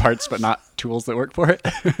proprietary parts, but not tools that work for it.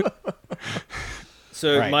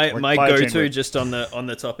 So Right, my buy a chain go-to whip. just on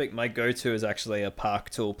the topic, my go-to is actually a Park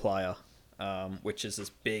Tool plier, which is this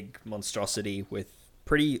big monstrosity with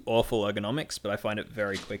pretty awful ergonomics, but I find it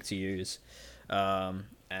very quick to use.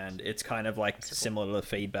 And it's kind of like similar to the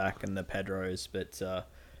Feedback and the Pedros, but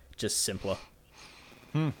just simpler.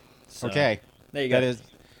 So, Okay. there you go. That is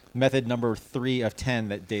method number 3 of 10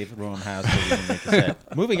 that Dave Rome has for using the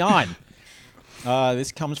cassette. Moving on.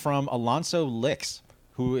 This comes from Alonso Licks,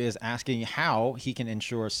 who is asking how he can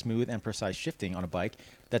ensure smooth and precise shifting on a bike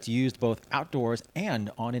that's used both outdoors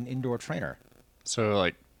and on an indoor trainer. So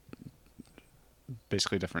like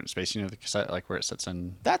basically different spacing of the cassette, like where it sits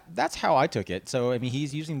in. That's how I took it. So, I mean,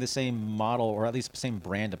 he's using the same model, or at least the same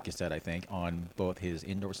brand of cassette, I think, on both his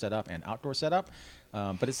indoor setup and outdoor setup.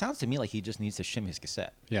 But it sounds to me like he just needs to shim his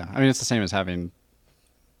cassette. Yeah, I mean it's the same as having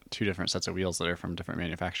two different sets of wheels that are from different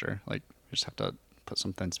manufacturer. Like you just have to put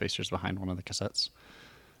some thin spacers behind one of the cassettes.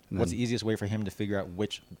 And What's then the easiest way for him to figure out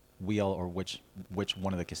which wheel or which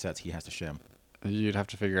one of the cassettes he has to shim? you'd have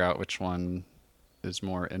to figure out which one is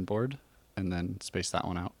more inboard, and then space that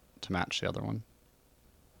one out to match the other one.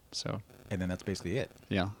 So And then that's basically it.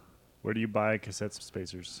 yeah, Where do you buy cassette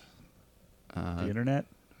spacers? uh, The internet?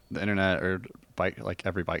 the internet or bike, like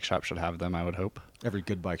every bike shop should have them. I would hope. Every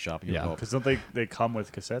good bike shop, you Yeah. hope. Because don't they come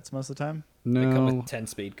with cassettes most of the time? They come No. with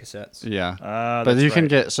 10-speed cassettes. Yeah. Ah, But that's you can right.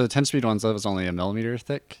 get, so the 10 speed ones, that was only a millimeter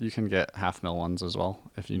thick. You can get half mil ones as well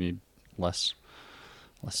if you need less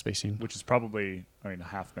spacing. Which is probably, I mean, a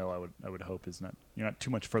half mil. I would hope is not. You're not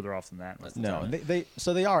too much further off than that. most of the No, time.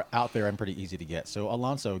 they are out there and pretty easy to get. So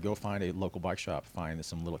Alonso, go find a local bike shop, find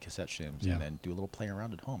some little cassette shims, Yeah. and then do a little play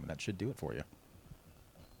around at home, and that should do it for you.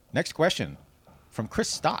 Next question from Chris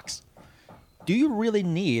Stocks. Do you really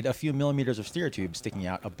need a few millimeters of steer tube sticking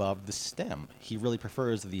out above the stem? He really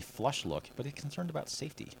prefers the flush look, but is concerned about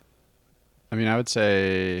safety. I mean, I would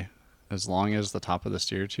say as long as the top of the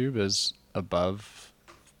steer tube is above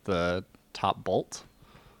the top bolt,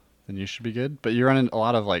 then you should be good. But you run into a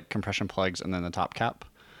lot of like compression plugs and then the top cap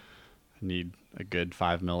need a good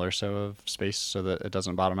 5 mil or so of space so that it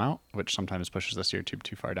doesn't bottom out, which sometimes pushes the steer tube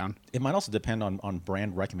too far down. It might also depend on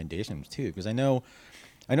brand recommendations too, because I know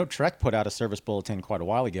Trek put out a service bulletin quite a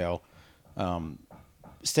while ago,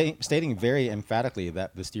 stating very emphatically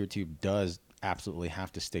that the steer tube does absolutely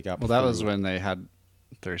have to stick up. Well, that was through- when they had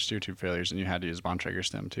their steer tube failures and you had to use Bontrager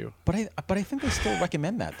stem too. But I think they still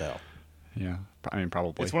recommend that though. Yeah, I mean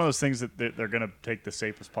probably. It's one of those things that they're going to take the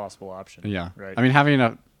safest possible option. Yeah, Right. I mean having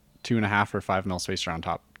a 2.5 or 5 mil spacer on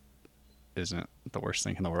top isn't the worst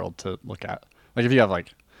thing in the world to look at. Like if you have like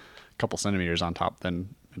a couple centimeters on top,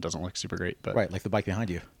 then it doesn't look super great. But Right, like the bike behind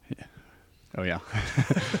you. oh yeah,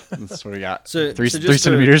 that's what we got. So- three so three just to-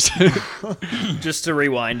 centimeters. Just to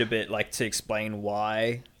rewind a bit, like to explain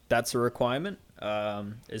why that's a requirement,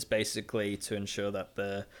 is basically to ensure that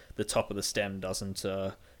the top of the stem doesn't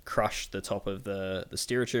crush the top of the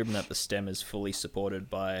steerer tube, and that the stem is fully supported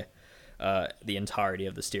by the entirety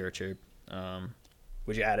of the steerer tube.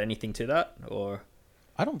 Would you add anything to that, or?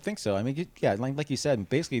 I don't think so. I mean, yeah, like you said,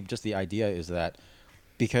 basically just the idea is that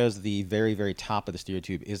because the very, very top of the steer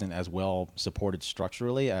tube isn't as well supported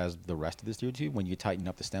structurally as the rest of the steer tube, when you tighten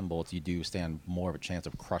up the stem bolts, you do stand more of a chance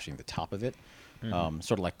of crushing the top of it,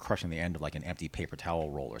 sort of like crushing the end of like an empty paper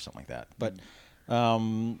towel roll or something like that. But,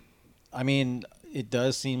 I mean, it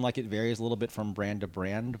does seem like it varies a little bit from brand to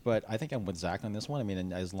brand, but I think I'm with Zach on this one. I mean,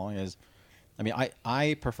 and as long as I mean,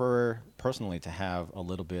 I prefer personally to have a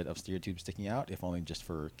little bit of steer tube sticking out, if only just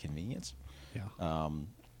for convenience. Yeah.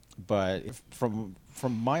 But from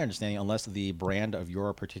my understanding, unless the brand of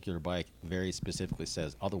your particular bike very specifically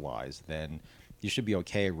says otherwise, then you should be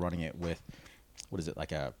okay running it with, what is it,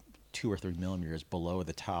 like a 2 or 3 millimeters below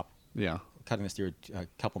the top, Yeah. cutting the steer a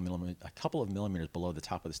couple of millimeters below the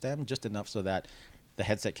top of the stem, just enough so that the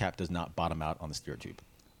headset cap does not bottom out on the steer tube.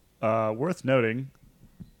 Worth noting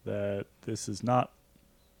that this is not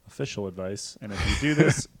official advice, and if you do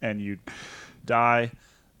this and you die,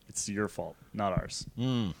 it's your fault, not ours.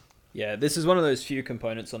 Yeah, this is one of those few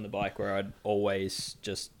components on the bike where I'd always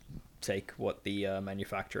just take what the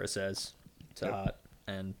manufacturer says to heart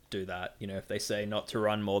and do that. You know, if they say not to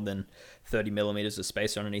run more than 30 millimeters of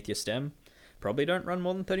spacer underneath your stem, probably don't run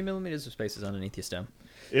more than 30 millimeters of spacers underneath your stem.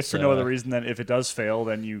 If for no other reason, then if it does fail,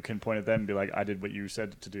 then you can point at them and be like, I did what you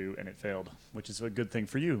said to do, and it failed, which is a good thing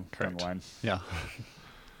for you down the line. Yeah.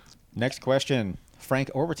 Next question.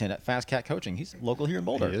 Frank Overton at Fast Cat Coaching. He's local here in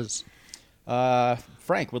Boulder. He is.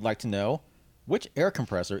 Frank would like to know which air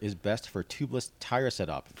compressor is best for tubeless tire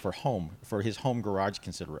setup for his home garage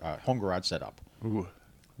setup. Ooh.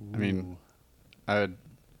 I mean,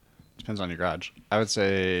 depends on your garage. I would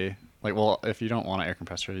say, like, well, if you don't want an air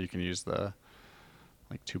compressor, you can use the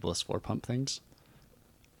like tubeless floor pump things.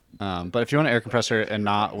 But if you want an air compressor and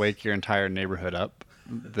not wake your entire neighborhood up,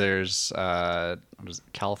 there's what is it,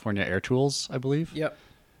 California Air Tools, I believe. Yep.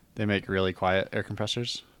 They make really quiet air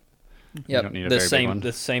compressors. Yeah, You don't need a very big one.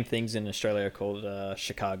 the same things in Australia are called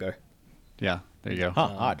Chicago. Yeah, there you go.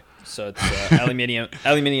 Odd. So it's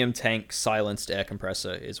aluminium tank silenced air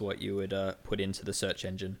compressor is what you would put into the search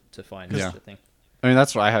engine to find Yeah. the thing. I mean,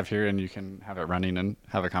 that's what I have here, and you can have it running and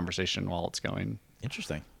have a conversation while it's going.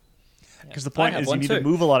 Interesting. Because the point I have is you one need too. to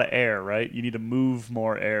move a lot of air, right? You need to move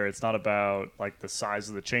more air. It's not about like the size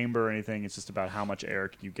of the chamber or anything. It's just about how much air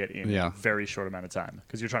can you get in a very short amount of time.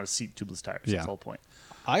 Because you're trying to seat tubeless tires. Yeah. That's the whole point.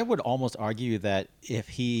 I would almost argue that if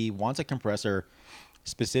he wants a compressor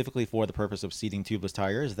specifically for the purpose of seating tubeless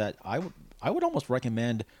tires, that I would almost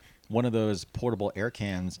recommend one of those portable air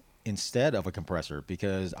cans instead of a compressor,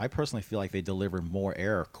 because I personally feel like they deliver more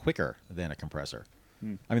air quicker than a compressor.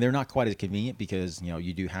 I mean, they're not quite as convenient because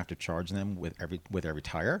you do have to charge them with every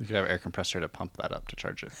tire. You could have an air compressor to pump that up to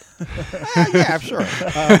charge it. Yeah, sure.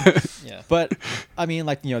 Yeah. But I mean,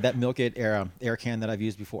 like that Milk It air can that I've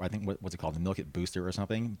used before. I think what's it called, the Milk It Booster or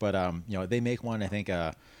something. But they make one. I think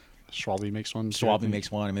Schwalbe makes one. Schwalbe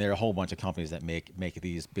makes one. I mean, there are a whole bunch of companies that make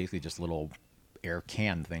these basically just little air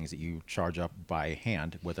can things that you charge up by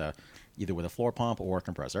hand with either with a floor pump or a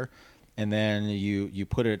compressor. And then you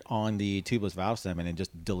put it on the tubeless valve stem, and it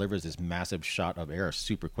just delivers this massive shot of air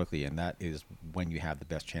super quickly, and that is when you have the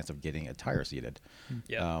best chance of getting a tire seated.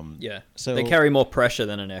 Yeah. So they carry more pressure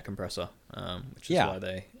than an air compressor, which is Yeah.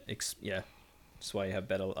 why that's why you have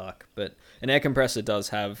better luck. But an air compressor does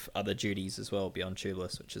have other duties as well beyond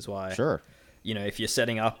tubeless, which is why Sure. if you're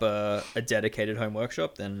setting up a dedicated home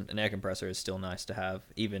workshop, then an air compressor is still nice to have,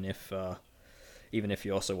 even if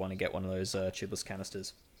you also want to get one of those tubeless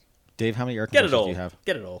canisters. Dave, how many air Get compressors it all. do you have?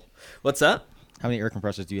 Get it all. What's that? How many air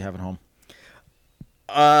compressors do you have at home?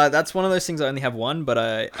 That's one of those things I only have one, but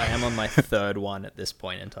I am on my third one at this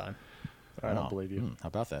point in time. I don't believe you. How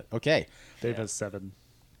about that? Okay. Dave has 7.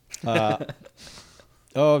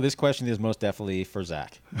 This question is most definitely for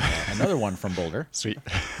Zach. Another one from Boulder. Sweet.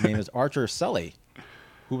 His name is Archer Sully,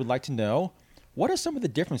 who would like to know, what are some of the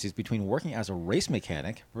differences between working as a race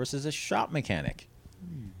mechanic versus a shop mechanic?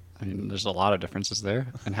 I mean, there's a lot of differences there.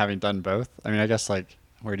 And having done both, I mean, I guess, like,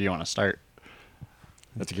 where do you want to start?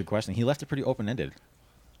 That's a good question. He left it pretty open-ended.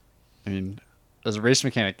 I mean, as a race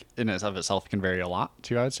mechanic in and of itself can vary a lot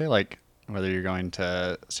too, I would say. Like whether you're going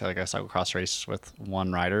to say like a cyclocross race with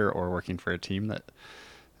one rider or working for a team that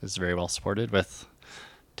is very well supported with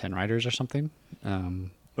 10 riders or something.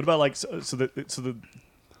 What about like so the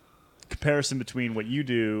comparison between what you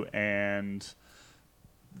do and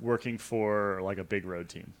working for like a big road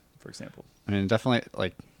team, for example? I mean, definitely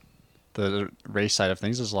like the race side of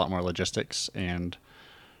things is a lot more logistics and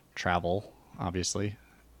travel, obviously.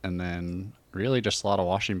 And then really just a lot of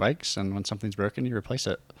washing bikes. And when something's broken, you replace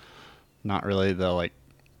it. Not really the like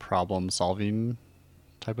problem solving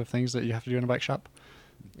type of things that you have to do in a bike shop.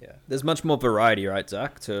 Yeah, there's much more variety, right,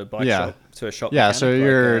 Zach, to a bike shop, to a shop. Yeah, mechanic, so like,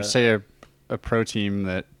 you're say a pro team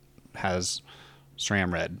that has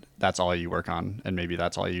SRAM red. That's all you work on, and maybe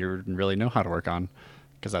that's all you really know how to work on,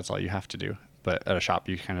 because that's all you have to do. But at a shop,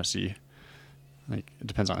 you kind of see, like, it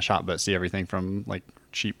depends on the shop, but see everything from like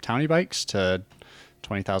cheap townie bikes to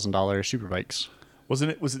 $20,000 super bikes. Was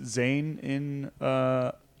it Zane in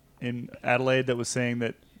Adelaide that was saying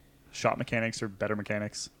that shop mechanics are better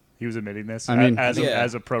mechanics. He was admitting this. I mean, as yeah.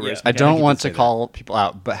 a pro Yeah. race I mechanic, don't he want did to say call people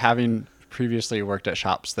out, but having previously worked at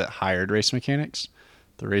shops that hired race mechanics,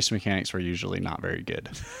 the race mechanics were usually not very good.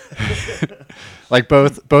 Like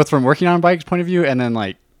both from working on bikes point of view and then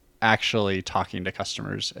like actually talking to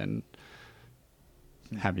customers and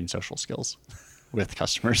having social skills with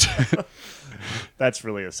customers. that's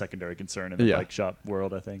really a secondary concern in the Yeah. bike shop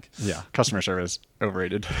world, I think. Yeah, customer service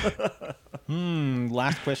overrated.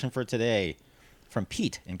 Last question for today from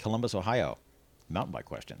Pete in Columbus, Ohio. Mountain bike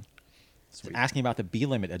question. He's asking about the B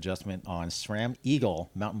limit adjustment on SRAM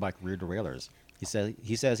Eagle mountain bike rear derailleurs. He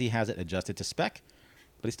says he has it adjusted to spec,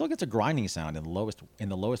 but he still gets a grinding sound in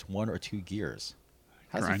the lowest 1 or 2 gears.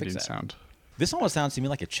 How does he Grinding fix that? sound. This almost sounds to me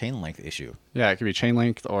like a chain length issue. Yeah, it could be chain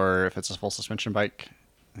length, or if it's a full suspension bike,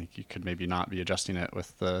 I think you could maybe not be adjusting it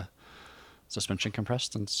with the suspension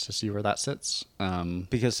compressed and to see where that sits.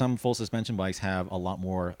 Because some full suspension bikes have a lot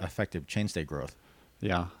more effective chainstay growth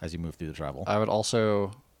Yeah, as you move through the travel. I would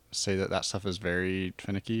also say that stuff is very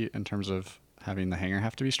finicky in terms of having the hanger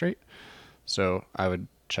have to be straight. So I would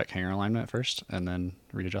check hanger alignment first and then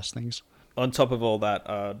readjust things. On top of all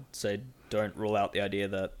that, say don't rule out the idea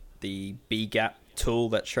that the B-gap tool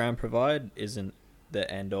that SRAM provide isn't the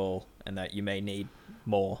end all, and that you may need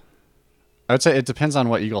more. I would say it depends on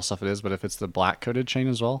what Eagle stuff it is, but if it's the black coated chain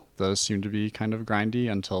as well, those seem to be kind of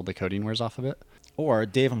grindy until the coating wears off of it. Or,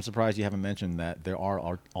 Dave, I'm surprised you haven't mentioned that there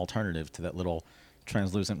are alternatives to that little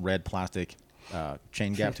translucent red plastic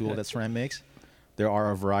chain gap tool that SRAM makes. There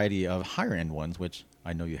are a variety of higher end ones, which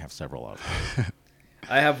I know you have several of.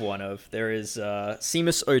 I have one of. There is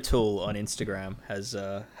Seamus O'Toole on Instagram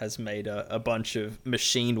has made a bunch of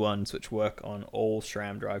machined ones which work on all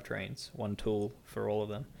SRAM drivetrains. One tool for all of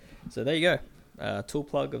them. So there you go. Tool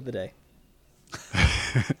plug of the day.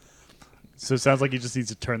 So it sounds like he just needs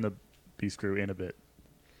to turn the B screw in a bit.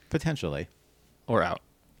 Potentially. Or out.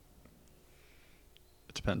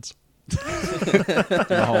 It depends.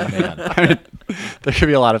 Oh, man. There could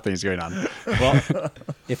be a lot of things going on. Well,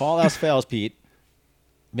 if all else fails, Pete,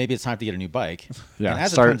 maybe it's time to get a new bike. Yeah, And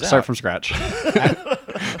as it start turns out- from scratch.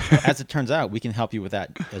 As it turns out, we can help you with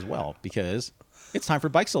that as well, because it's time for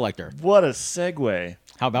Bike Selector. What a segue.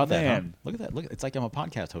 How about that? Huh? Man. Look at that. Look, it's like I'm a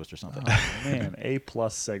podcast host or something. Man, A+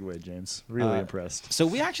 segue, James. Really impressed. So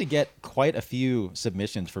we actually get quite a few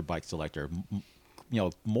submissions for Bike Selector.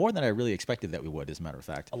 More than I really expected that we would, as a matter of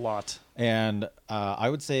fact. A lot. And I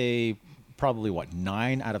would say probably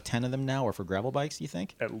 9 out of 10 of them now are for gravel bikes. You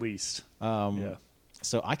think? At least. Yeah.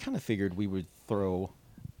 So I kind of figured we would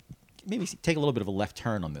maybe take a little bit of a left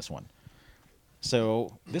turn on this one.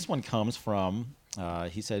 So this one comes from,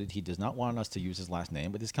 he said he does not want us to use his last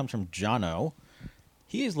name, but this comes from Jono.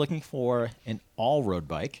 He is looking for an all-road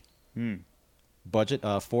bike, budget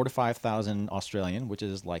of 4,000 to 5,000 Australian, which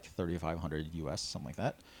is like 3,500 US, something like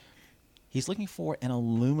that. He's looking for an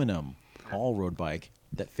aluminum all-road bike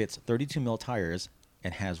that fits 32 mil tires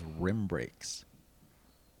and has rim brakes.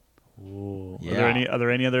 Ooh. Yeah. Are there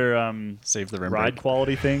any other Save the rim ride brake.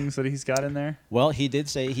 quality things that he's got in there? Well, he did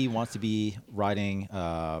say he wants to be riding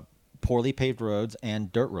poorly paved roads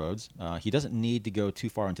and dirt roads. He doesn't need to go too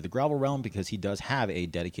far into the gravel realm because he does have a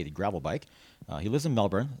dedicated gravel bike. He lives in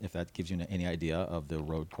Melbourne, if that gives you any idea of the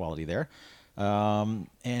road quality there. And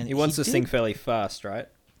He wants this thing fairly fast, right?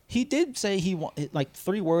 He did say like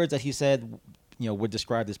 3 words that he said, would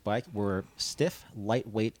describe this bike were stiff,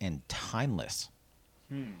 lightweight, and timeless.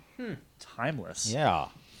 Timeless. Yeah.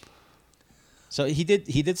 So he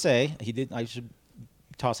did say, I should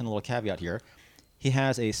toss in a little caveat here. He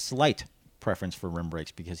has a slight preference for rim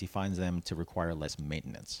brakes because he finds them to require less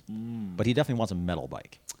maintenance. But he definitely wants a metal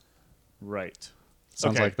bike. Right.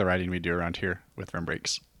 Sounds Okay. like the riding we do around here with rim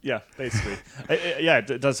brakes. Yeah, basically.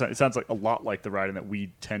 It does. It sounds like a lot like the riding that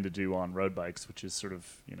we tend to do on road bikes, which is sort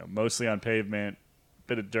of mostly on pavement,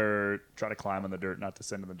 bit of dirt, try to climb on the dirt, not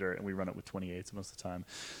descend in the dirt, and we run it with 28s most of the time,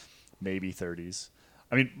 maybe 30s.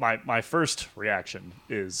 I mean, my first reaction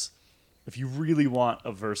is, if you really want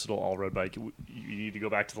a versatile all-road bike, you need to go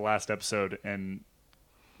back to the last episode and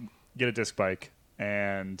get a disc bike,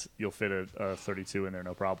 and you'll fit a 32 in there,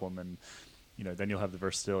 no problem, and then you'll have the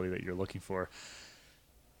versatility that you're looking for.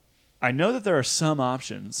 I know that there are some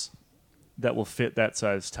options that will fit that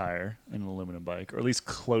size tire in an aluminum bike, or at least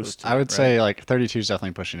close to it. I would right? say like 32 is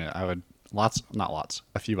definitely pushing it. I would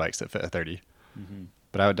a few bikes that fit a 30.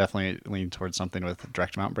 But I would definitely lean towards something with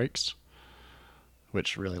direct mount brakes,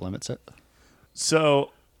 which really limits it.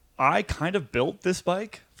 So I kind of built this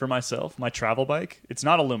bike for myself, my travel bike. It's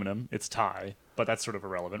not aluminum, it's tie, but that's sort of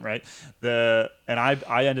irrelevant, right?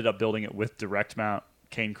 I ended up building it with direct mount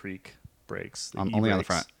Cane Creek brakes. Only on the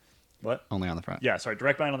front. What? Only on the front. Yeah, sorry,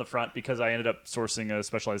 direct bind on the front because I ended up sourcing a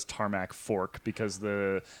specialized tarmac fork because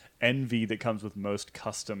the NV that comes with most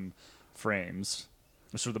custom frames,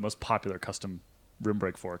 sort of the most popular custom rim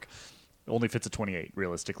brake fork, only fits a 28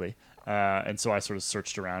 realistically. And so I sort of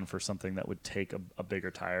searched around for something that would take a bigger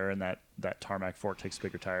tire, and that tarmac fork takes a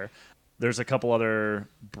bigger tire. There's a couple other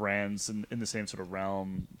brands in the same sort of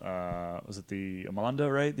realm. Was it the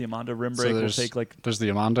Amanda, right? The Amanda rim brake will take like... There's the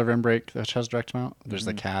Amanda rim brake which has direct mount. There's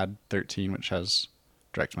the CAD 13 which has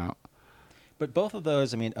direct mount. But both of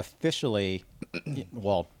those, I mean, officially,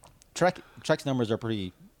 well, Trek's numbers are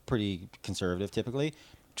pretty conservative typically.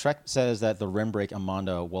 Trek says that the rim brake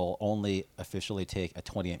Amanda will only officially take a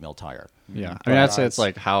 28 mil tire. Yeah, I mean, I'd say it's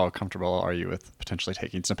like how comfortable are you with potentially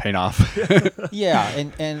taking some paint off? Yeah,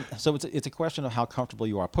 and so it's a question of how comfortable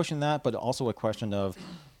you are pushing that, but also a question of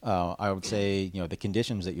I would say the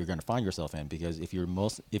conditions that you're going to find yourself in, because if you're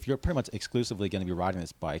pretty much exclusively going to be riding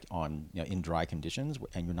this bike on in dry conditions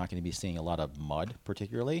and you're not going to be seeing a lot of mud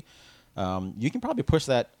particularly, you can probably push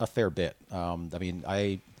that a fair bit. I mean,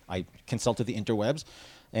 I consulted the interwebs,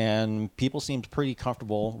 and people seemed pretty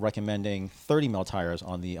comfortable recommending 30 mil tires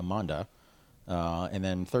on the Amanda. And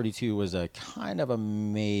then 32 was a kind of a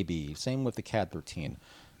maybe. Same with the CAD 13.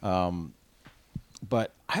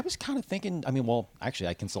 But I was kind of thinking, I mean, well, actually,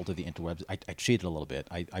 I consulted the interwebs. I cheated a little bit.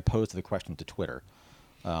 I posed the question to Twitter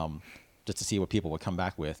just to see what people would come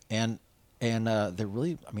back with. And there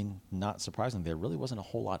really, I mean, not surprisingly, there really wasn't a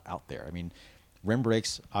whole lot out there. I mean, rim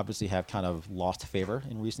brakes obviously have kind of lost favor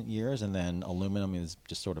in recent years, and then aluminum is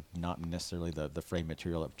just sort of not necessarily the frame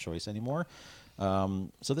material of choice anymore.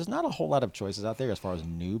 So there's not a whole lot of choices out there as far as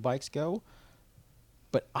new bikes go.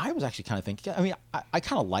 But I was actually kind of thinking, I mean, I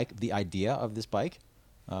kind of like the idea of this bike.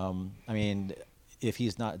 I mean, if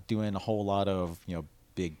he's not doing a whole lot of,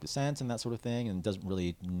 big descents and that sort of thing, and doesn't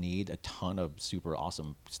really need a ton of super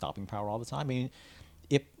awesome stopping power all the time. I mean,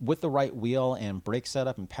 if with the right wheel and brake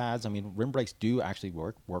setup and pads, I mean, rim brakes do actually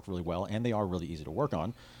work really well, and they are really easy to work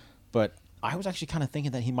on. But I was actually kind of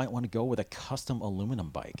thinking that he might want to go with a custom aluminum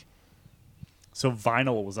bike. So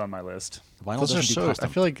vinyl was on my list. Vinyl Those are doesn't do so. custom.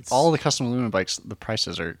 I feel like all the custom aluminum bikes, the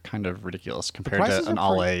prices are kind of ridiculous compared prices to an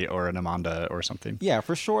are Ale or an Amanda or something. Yeah,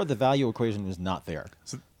 for sure, the value equation is not there.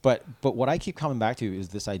 But what I keep coming back to is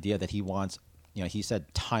this idea that he wants, he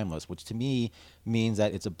said timeless, which to me means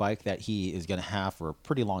that it's a bike that he is going to have for a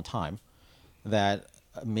pretty long time, that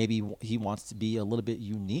maybe he wants to be a little bit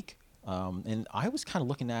unique. And I was kind of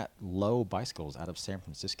looking at Low bicycles out of San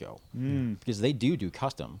Francisco because they do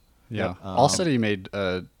custom. Yeah. Allsteady made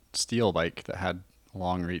a steel bike that had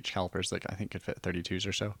long reach calipers that I think could fit 32s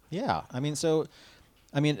or so. Yeah.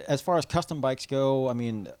 As far as custom bikes go,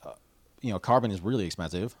 carbon is really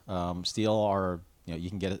expensive. Steel are, you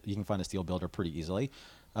can find a steel builder pretty easily.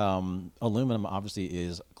 Aluminum obviously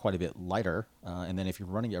is quite a bit lighter. And then if you're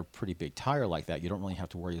running a pretty big tire like that, you don't really have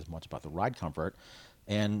to worry as much about the ride comfort.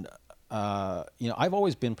 And, I've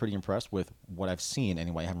always been pretty impressed with what I've seen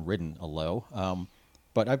anyway. I haven't ridden a Low.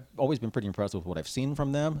 But I've always been pretty impressed with what I've seen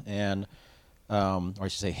from them. And, or I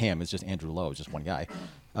should say him, it's just Andrew Lowe, it's just one guy.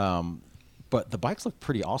 But the bikes look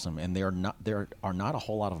pretty awesome, and there are not a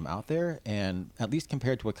whole lot of them out there. And at least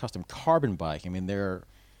compared to a custom carbon bike, I mean, they're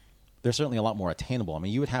certainly a lot more attainable. I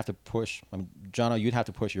mean, you would have to push, Jono, you'd have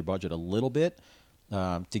to push your budget a little bit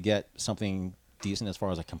to get something decent as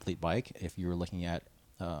far as a complete bike if you were looking at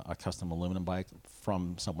a custom aluminum bike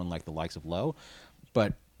from someone like the likes of Lowe.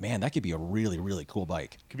 But man, that could be a really, really cool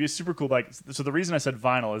bike. Could be a super cool bike. So the reason I said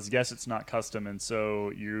vinyl is, yes, it's not custom, and so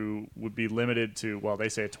you would be limited to, well, they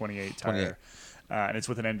say a 28 tire, and it's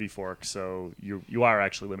with an NV fork, so you are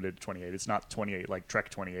actually limited to 28. It's not 28 like Trek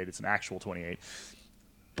 28. It's an actual 28.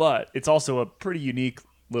 But it's also a pretty unique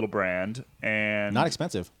little brand, and Not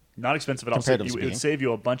expensive. Not expensive at all. So it would save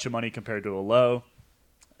you a bunch of money compared to a Low.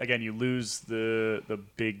 Again, you lose the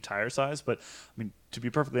big tire size, but I mean, to be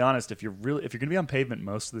perfectly honest, if you're going to be on pavement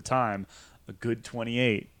most of the time, a good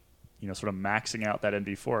 28, sort of maxing out that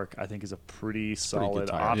NV fork, I think is a pretty solid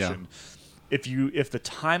option. Yeah. If the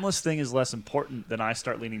timeless thing is less important, then I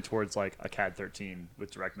start leaning towards like a CAD 13 with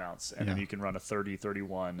direct mounts, and then you can run a 30,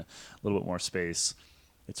 31, a little bit more space.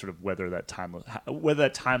 It's sort of whether that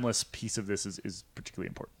timeless piece of this is particularly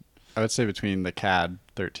important. I would say between the CAD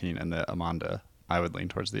 13 and the Amanda, I would lean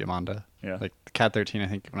towards the Amanda. Yeah. Like the CAD 13, I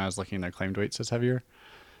think when I was looking, their claimed weight says heavier.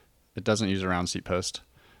 It doesn't use a round seat post.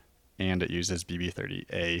 and it uses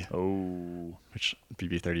BB30A, Oh. which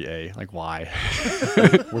BB30A, like why?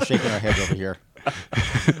 We're shaking our heads over here.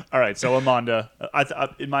 All right, so Amonda.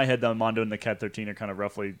 In my head, the Amonda and the Cat 13 are kind of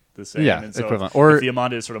roughly the same. Yeah, and so equivalent. If, Or- if the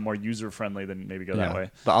Amonda is sort of more user-friendly, then maybe go that way.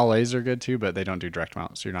 The Allays are good too, but they don't do direct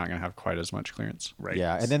mount, so you're not going to have quite as much clearance. Right.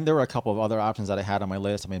 Yeah, and then there were a couple of other options that I had on my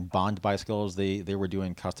list. I mean, Bond Bicycles, they were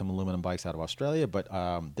doing custom aluminum bikes out of Australia, but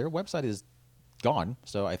their website is gone,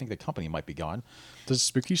 so I think the company might be gone. Does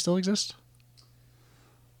Spooky still exist?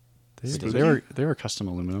 Spooky? They were custom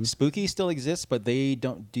aluminum. Spooky still exists, but they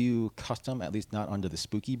don't do custom, at least not under the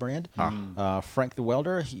Spooky brand. Frank the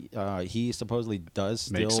Welder, he supposedly does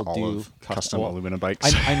Makes still all do of custom aluminum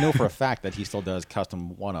bikes. I know for a fact that he still does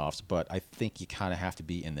custom one-offs, but I think you kind of have to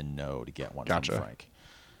be in the know to get one Gotcha. from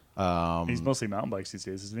Frank. He's mostly mountain bikes these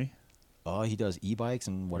days, isn't he? Oh, he does e-bikes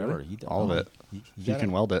and whatever. Really? He does, All of it. You You gotta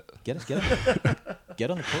can weld it. get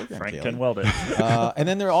on the program. Frank Caleb. can weld it. And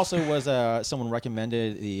then there also was someone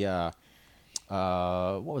recommended the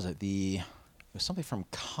what was it? It was something from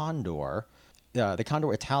Condor, the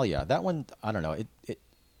Condor Italia. That one, I don't know.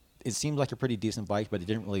 It seemed like a pretty decent bike, but it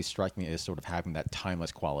didn't really strike me as sort of having that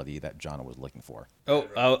timeless quality that John was looking for. Oh,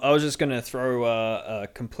 I was just going to throw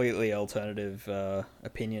completely alternative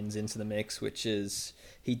opinions into the mix, which is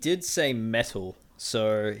he did say metal.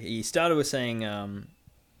 So he started with saying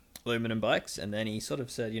aluminum bikes, and then he sort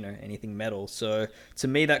of said, anything metal. So to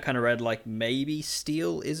me, that kind of read like maybe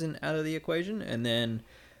steel isn't out of the equation, and then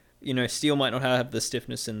steel might not have the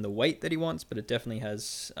stiffness and the weight that he wants, but it definitely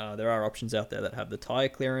has. There are options out there that have the tire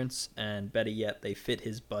clearance, and better yet, they fit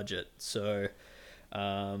his budget. So,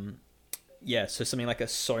 so something like a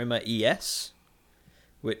Soma ES,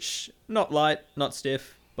 which not light, not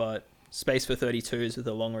stiff, but space for 32s with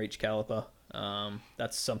a long reach caliper.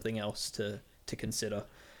 That's something else to consider.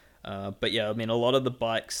 But yeah, I mean, a lot of the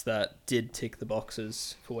bikes that did tick the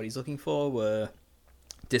boxes for what he's looking for were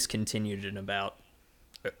discontinued in about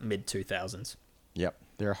mid 2000s. Yep,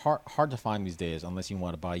 they're hard to find these days unless you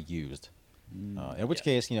want to buy used. In which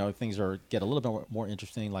case, things get a little bit more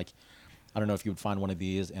interesting. Like, I don't know if you would find one of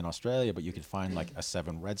these in Australia, but you could find like a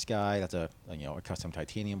 7 Red Sky. That's a custom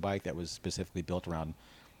titanium bike that was specifically built around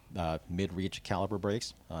mid-reach caliper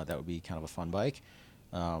brakes. That would be kind of a fun bike.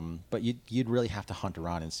 But you'd really have to hunt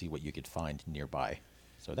around and see what you could find nearby.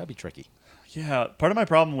 So that'd be tricky. Yeah, part of my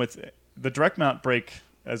problem with the direct mount brake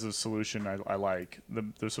as a solution, I like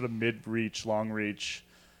the sort of mid-reach, long-reach.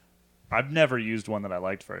 I've never used one that I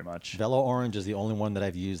liked very much. Velo Orange is the only one that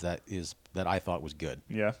I've used that I thought was good.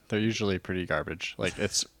 Yeah, They're usually pretty garbage. Like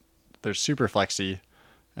they're super flexy,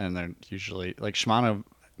 and they're usually like Shimano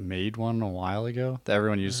made one a while ago that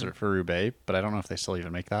everyone uses it for Roubaix, but I don't know if they still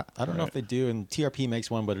even make that. I don't know if they do, and TRP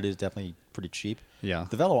makes one, but it is definitely pretty cheap. Yeah.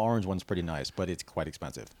 The Velo Orange one's pretty nice, but it's quite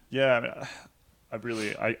expensive. yeah. I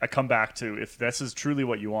mean, I come back to, if this is truly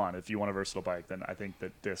what you want, if you want a versatile bike, then I think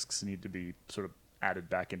that discs need to be sort of added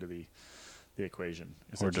back into the equation.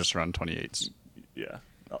 Or just run 28s. Yeah.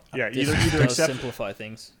 Yeah, This either does accept simplify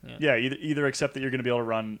things. Yeah, either accept that you're going to be able to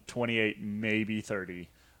run 28, maybe 30,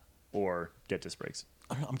 or get disc brakes.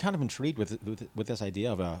 I'm kind of intrigued with this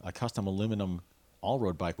idea of a custom aluminum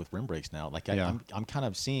all-road bike with rim brakes now. Like Yeah. I'm kind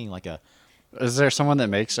of seeing like a Is there someone that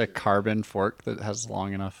makes a carbon fork that has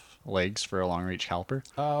long enough legs for a long reach caliper?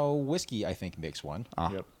 Whiskey, I think, makes one.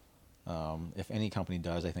 Yep. If any company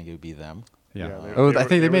does, I think it would be them. Yeah. Yeah, I think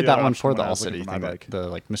they were made the that other one option for when the I All was looking City for my thing, bike. the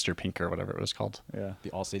like Mr. Pink or whatever it was called. Yeah. The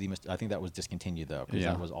All City, I think that was discontinued though, because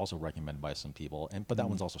Yeah. that was also recommended by some people, but that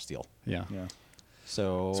one's also steel. Yeah. Yeah.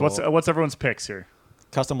 So, So what's everyone's picks here?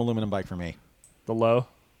 custom aluminum bike for me, The low?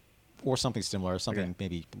 or something similar, something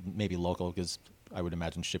Okay. maybe local, because I would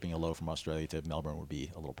imagine shipping a low from Australia to Melbourne would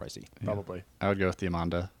be a little pricey. Probably. I would go with the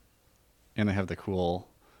Amonda. And they have the cool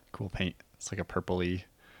paint. It's like a purpley.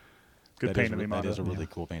 Good That paint is in the That is Amonda. a really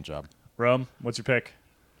cool paint job. Rome, what's your pick?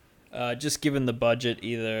 Just given the budget,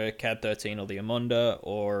 either CAD 13 or the Amonda,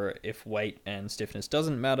 or if weight and stiffness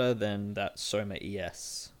doesn't matter, then that Soma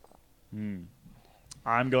ES.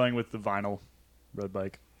 I'm going with the vinyl road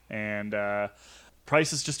bike. And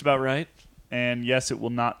price is just about right. And yes, it will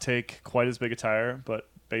not take quite as big a tire, but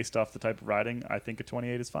based off the type of riding, I think a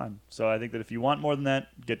 28 is fine. So I think that if you want more than that,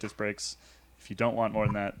 get disc brakes. If you don't want more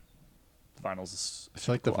than that, vinyls is I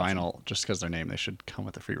feel like the cool option. vinyl, just because their name, they should come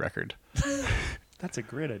with a free record. That's a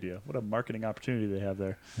great idea. What a marketing opportunity they have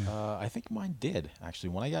there. I think mine did actually.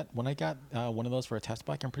 When I got one of those for a test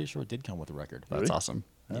bike, I'm pretty sure it did come with a record. That's Really? awesome.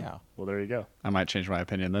 Yeah. Well, there you go. I might change my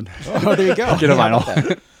opinion then. Oh, there you go. Get a How about vinyl.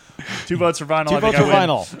 that? 2 votes for vinyl. 2 I think votes for I win.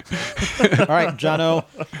 vinyl. All right, Jono.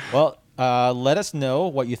 Well, Let us know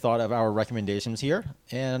what you thought of our recommendations here,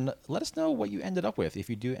 and let us know what you ended up with if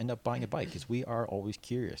you do end up buying a bike, because we are always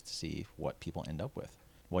curious to see what people end up with.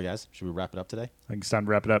 Well, guys, should we wrap it up today? I think it's time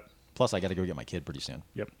to wrap it up. Plus, I got to go get my kid pretty soon.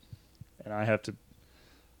 Yep. And I have to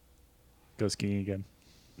go skiing again.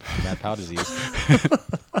 Mad Pow disease.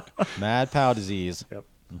 Mad Pow disease. Yep.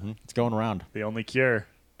 It's going around. The only cure.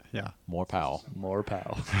 Yeah. More pow. More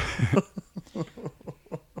pow.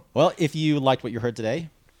 Well, if you liked what you heard today,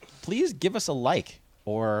 please give us a like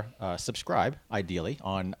or subscribe, ideally,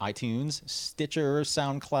 on iTunes, Stitcher,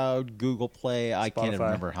 SoundCloud, Google Play. I can't even Spotify.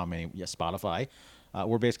 remember how many. Yeah, Spotify.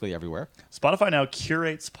 We're basically everywhere. Spotify now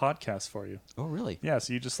curates podcasts for you. Oh, really? Yeah,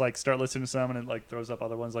 so you just like start listening to some and it like throws up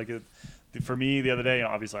other ones. Like for me the other day,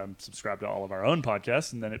 obviously I'm subscribed to all of our own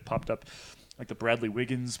podcasts, and then it popped up like the Bradley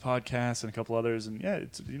Wiggins podcast and a couple others, and yeah,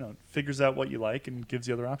 it's figures out what you like and gives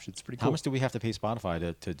you other options. It's pretty cool. How much do we have to pay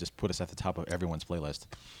Spotify to just put us at the top of everyone's playlist?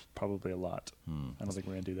 Probably a lot. I don't think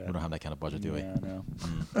we're gonna do that. We don't have that kind of budget, do we? Yeah, no.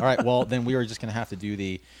 All right. Well, then we are just going to have to do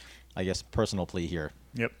the, I guess, personal plea here.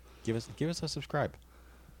 Yep. Give us a subscribe.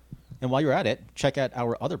 And while you're at it, check out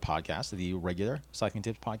our other podcast, the regular Cycling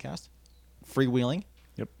Tips podcast, Freewheeling,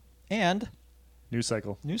 Yep. and News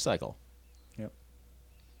cycle. News Cycle. Yep.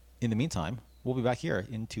 In the meantime, we'll be back here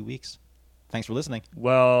in 2 weeks. Thanks for listening.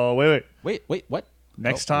 Well, wait. Wait, what?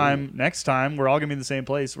 Next Oh, time, we're all gonna be in the same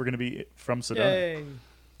place. We're gonna be from Sedona. Yay.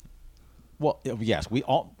 Well, yes, we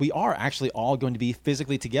are actually all going to be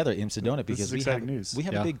physically together in Sedona This because is we exciting have news. we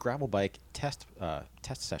have a Yeah. big gravel bike test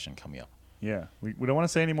session coming up. Yeah, we don't want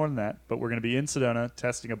to say any more than that, but we're going to be in Sedona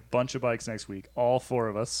testing a bunch of bikes next week. All 4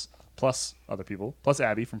 of us, plus other people, plus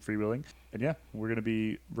Abby from Freewheeling. And yeah, we're going to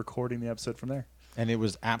be recording the episode from there. And it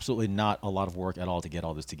was absolutely not a lot of work at all to get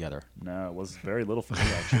all this together. No, it was very little for me,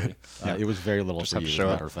 actually. It was very little Just for have you, to as a show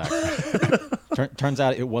matter of fact. Turns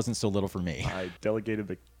out it wasn't so little for me. I delegated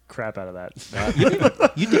the crap out of that.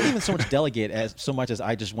 You didn't even so much delegate so much as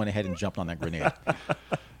I just went ahead and jumped on that grenade.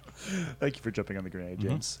 Thank you for jumping on the grenade,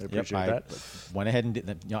 James. I Yep, appreciate that. went ahead and did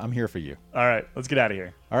that. I'm here for you. All right, let's get out of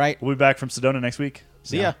here. All right. We'll be back from Sedona next week.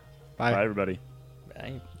 See ya. Bye. Bye everybody.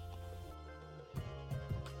 Bye.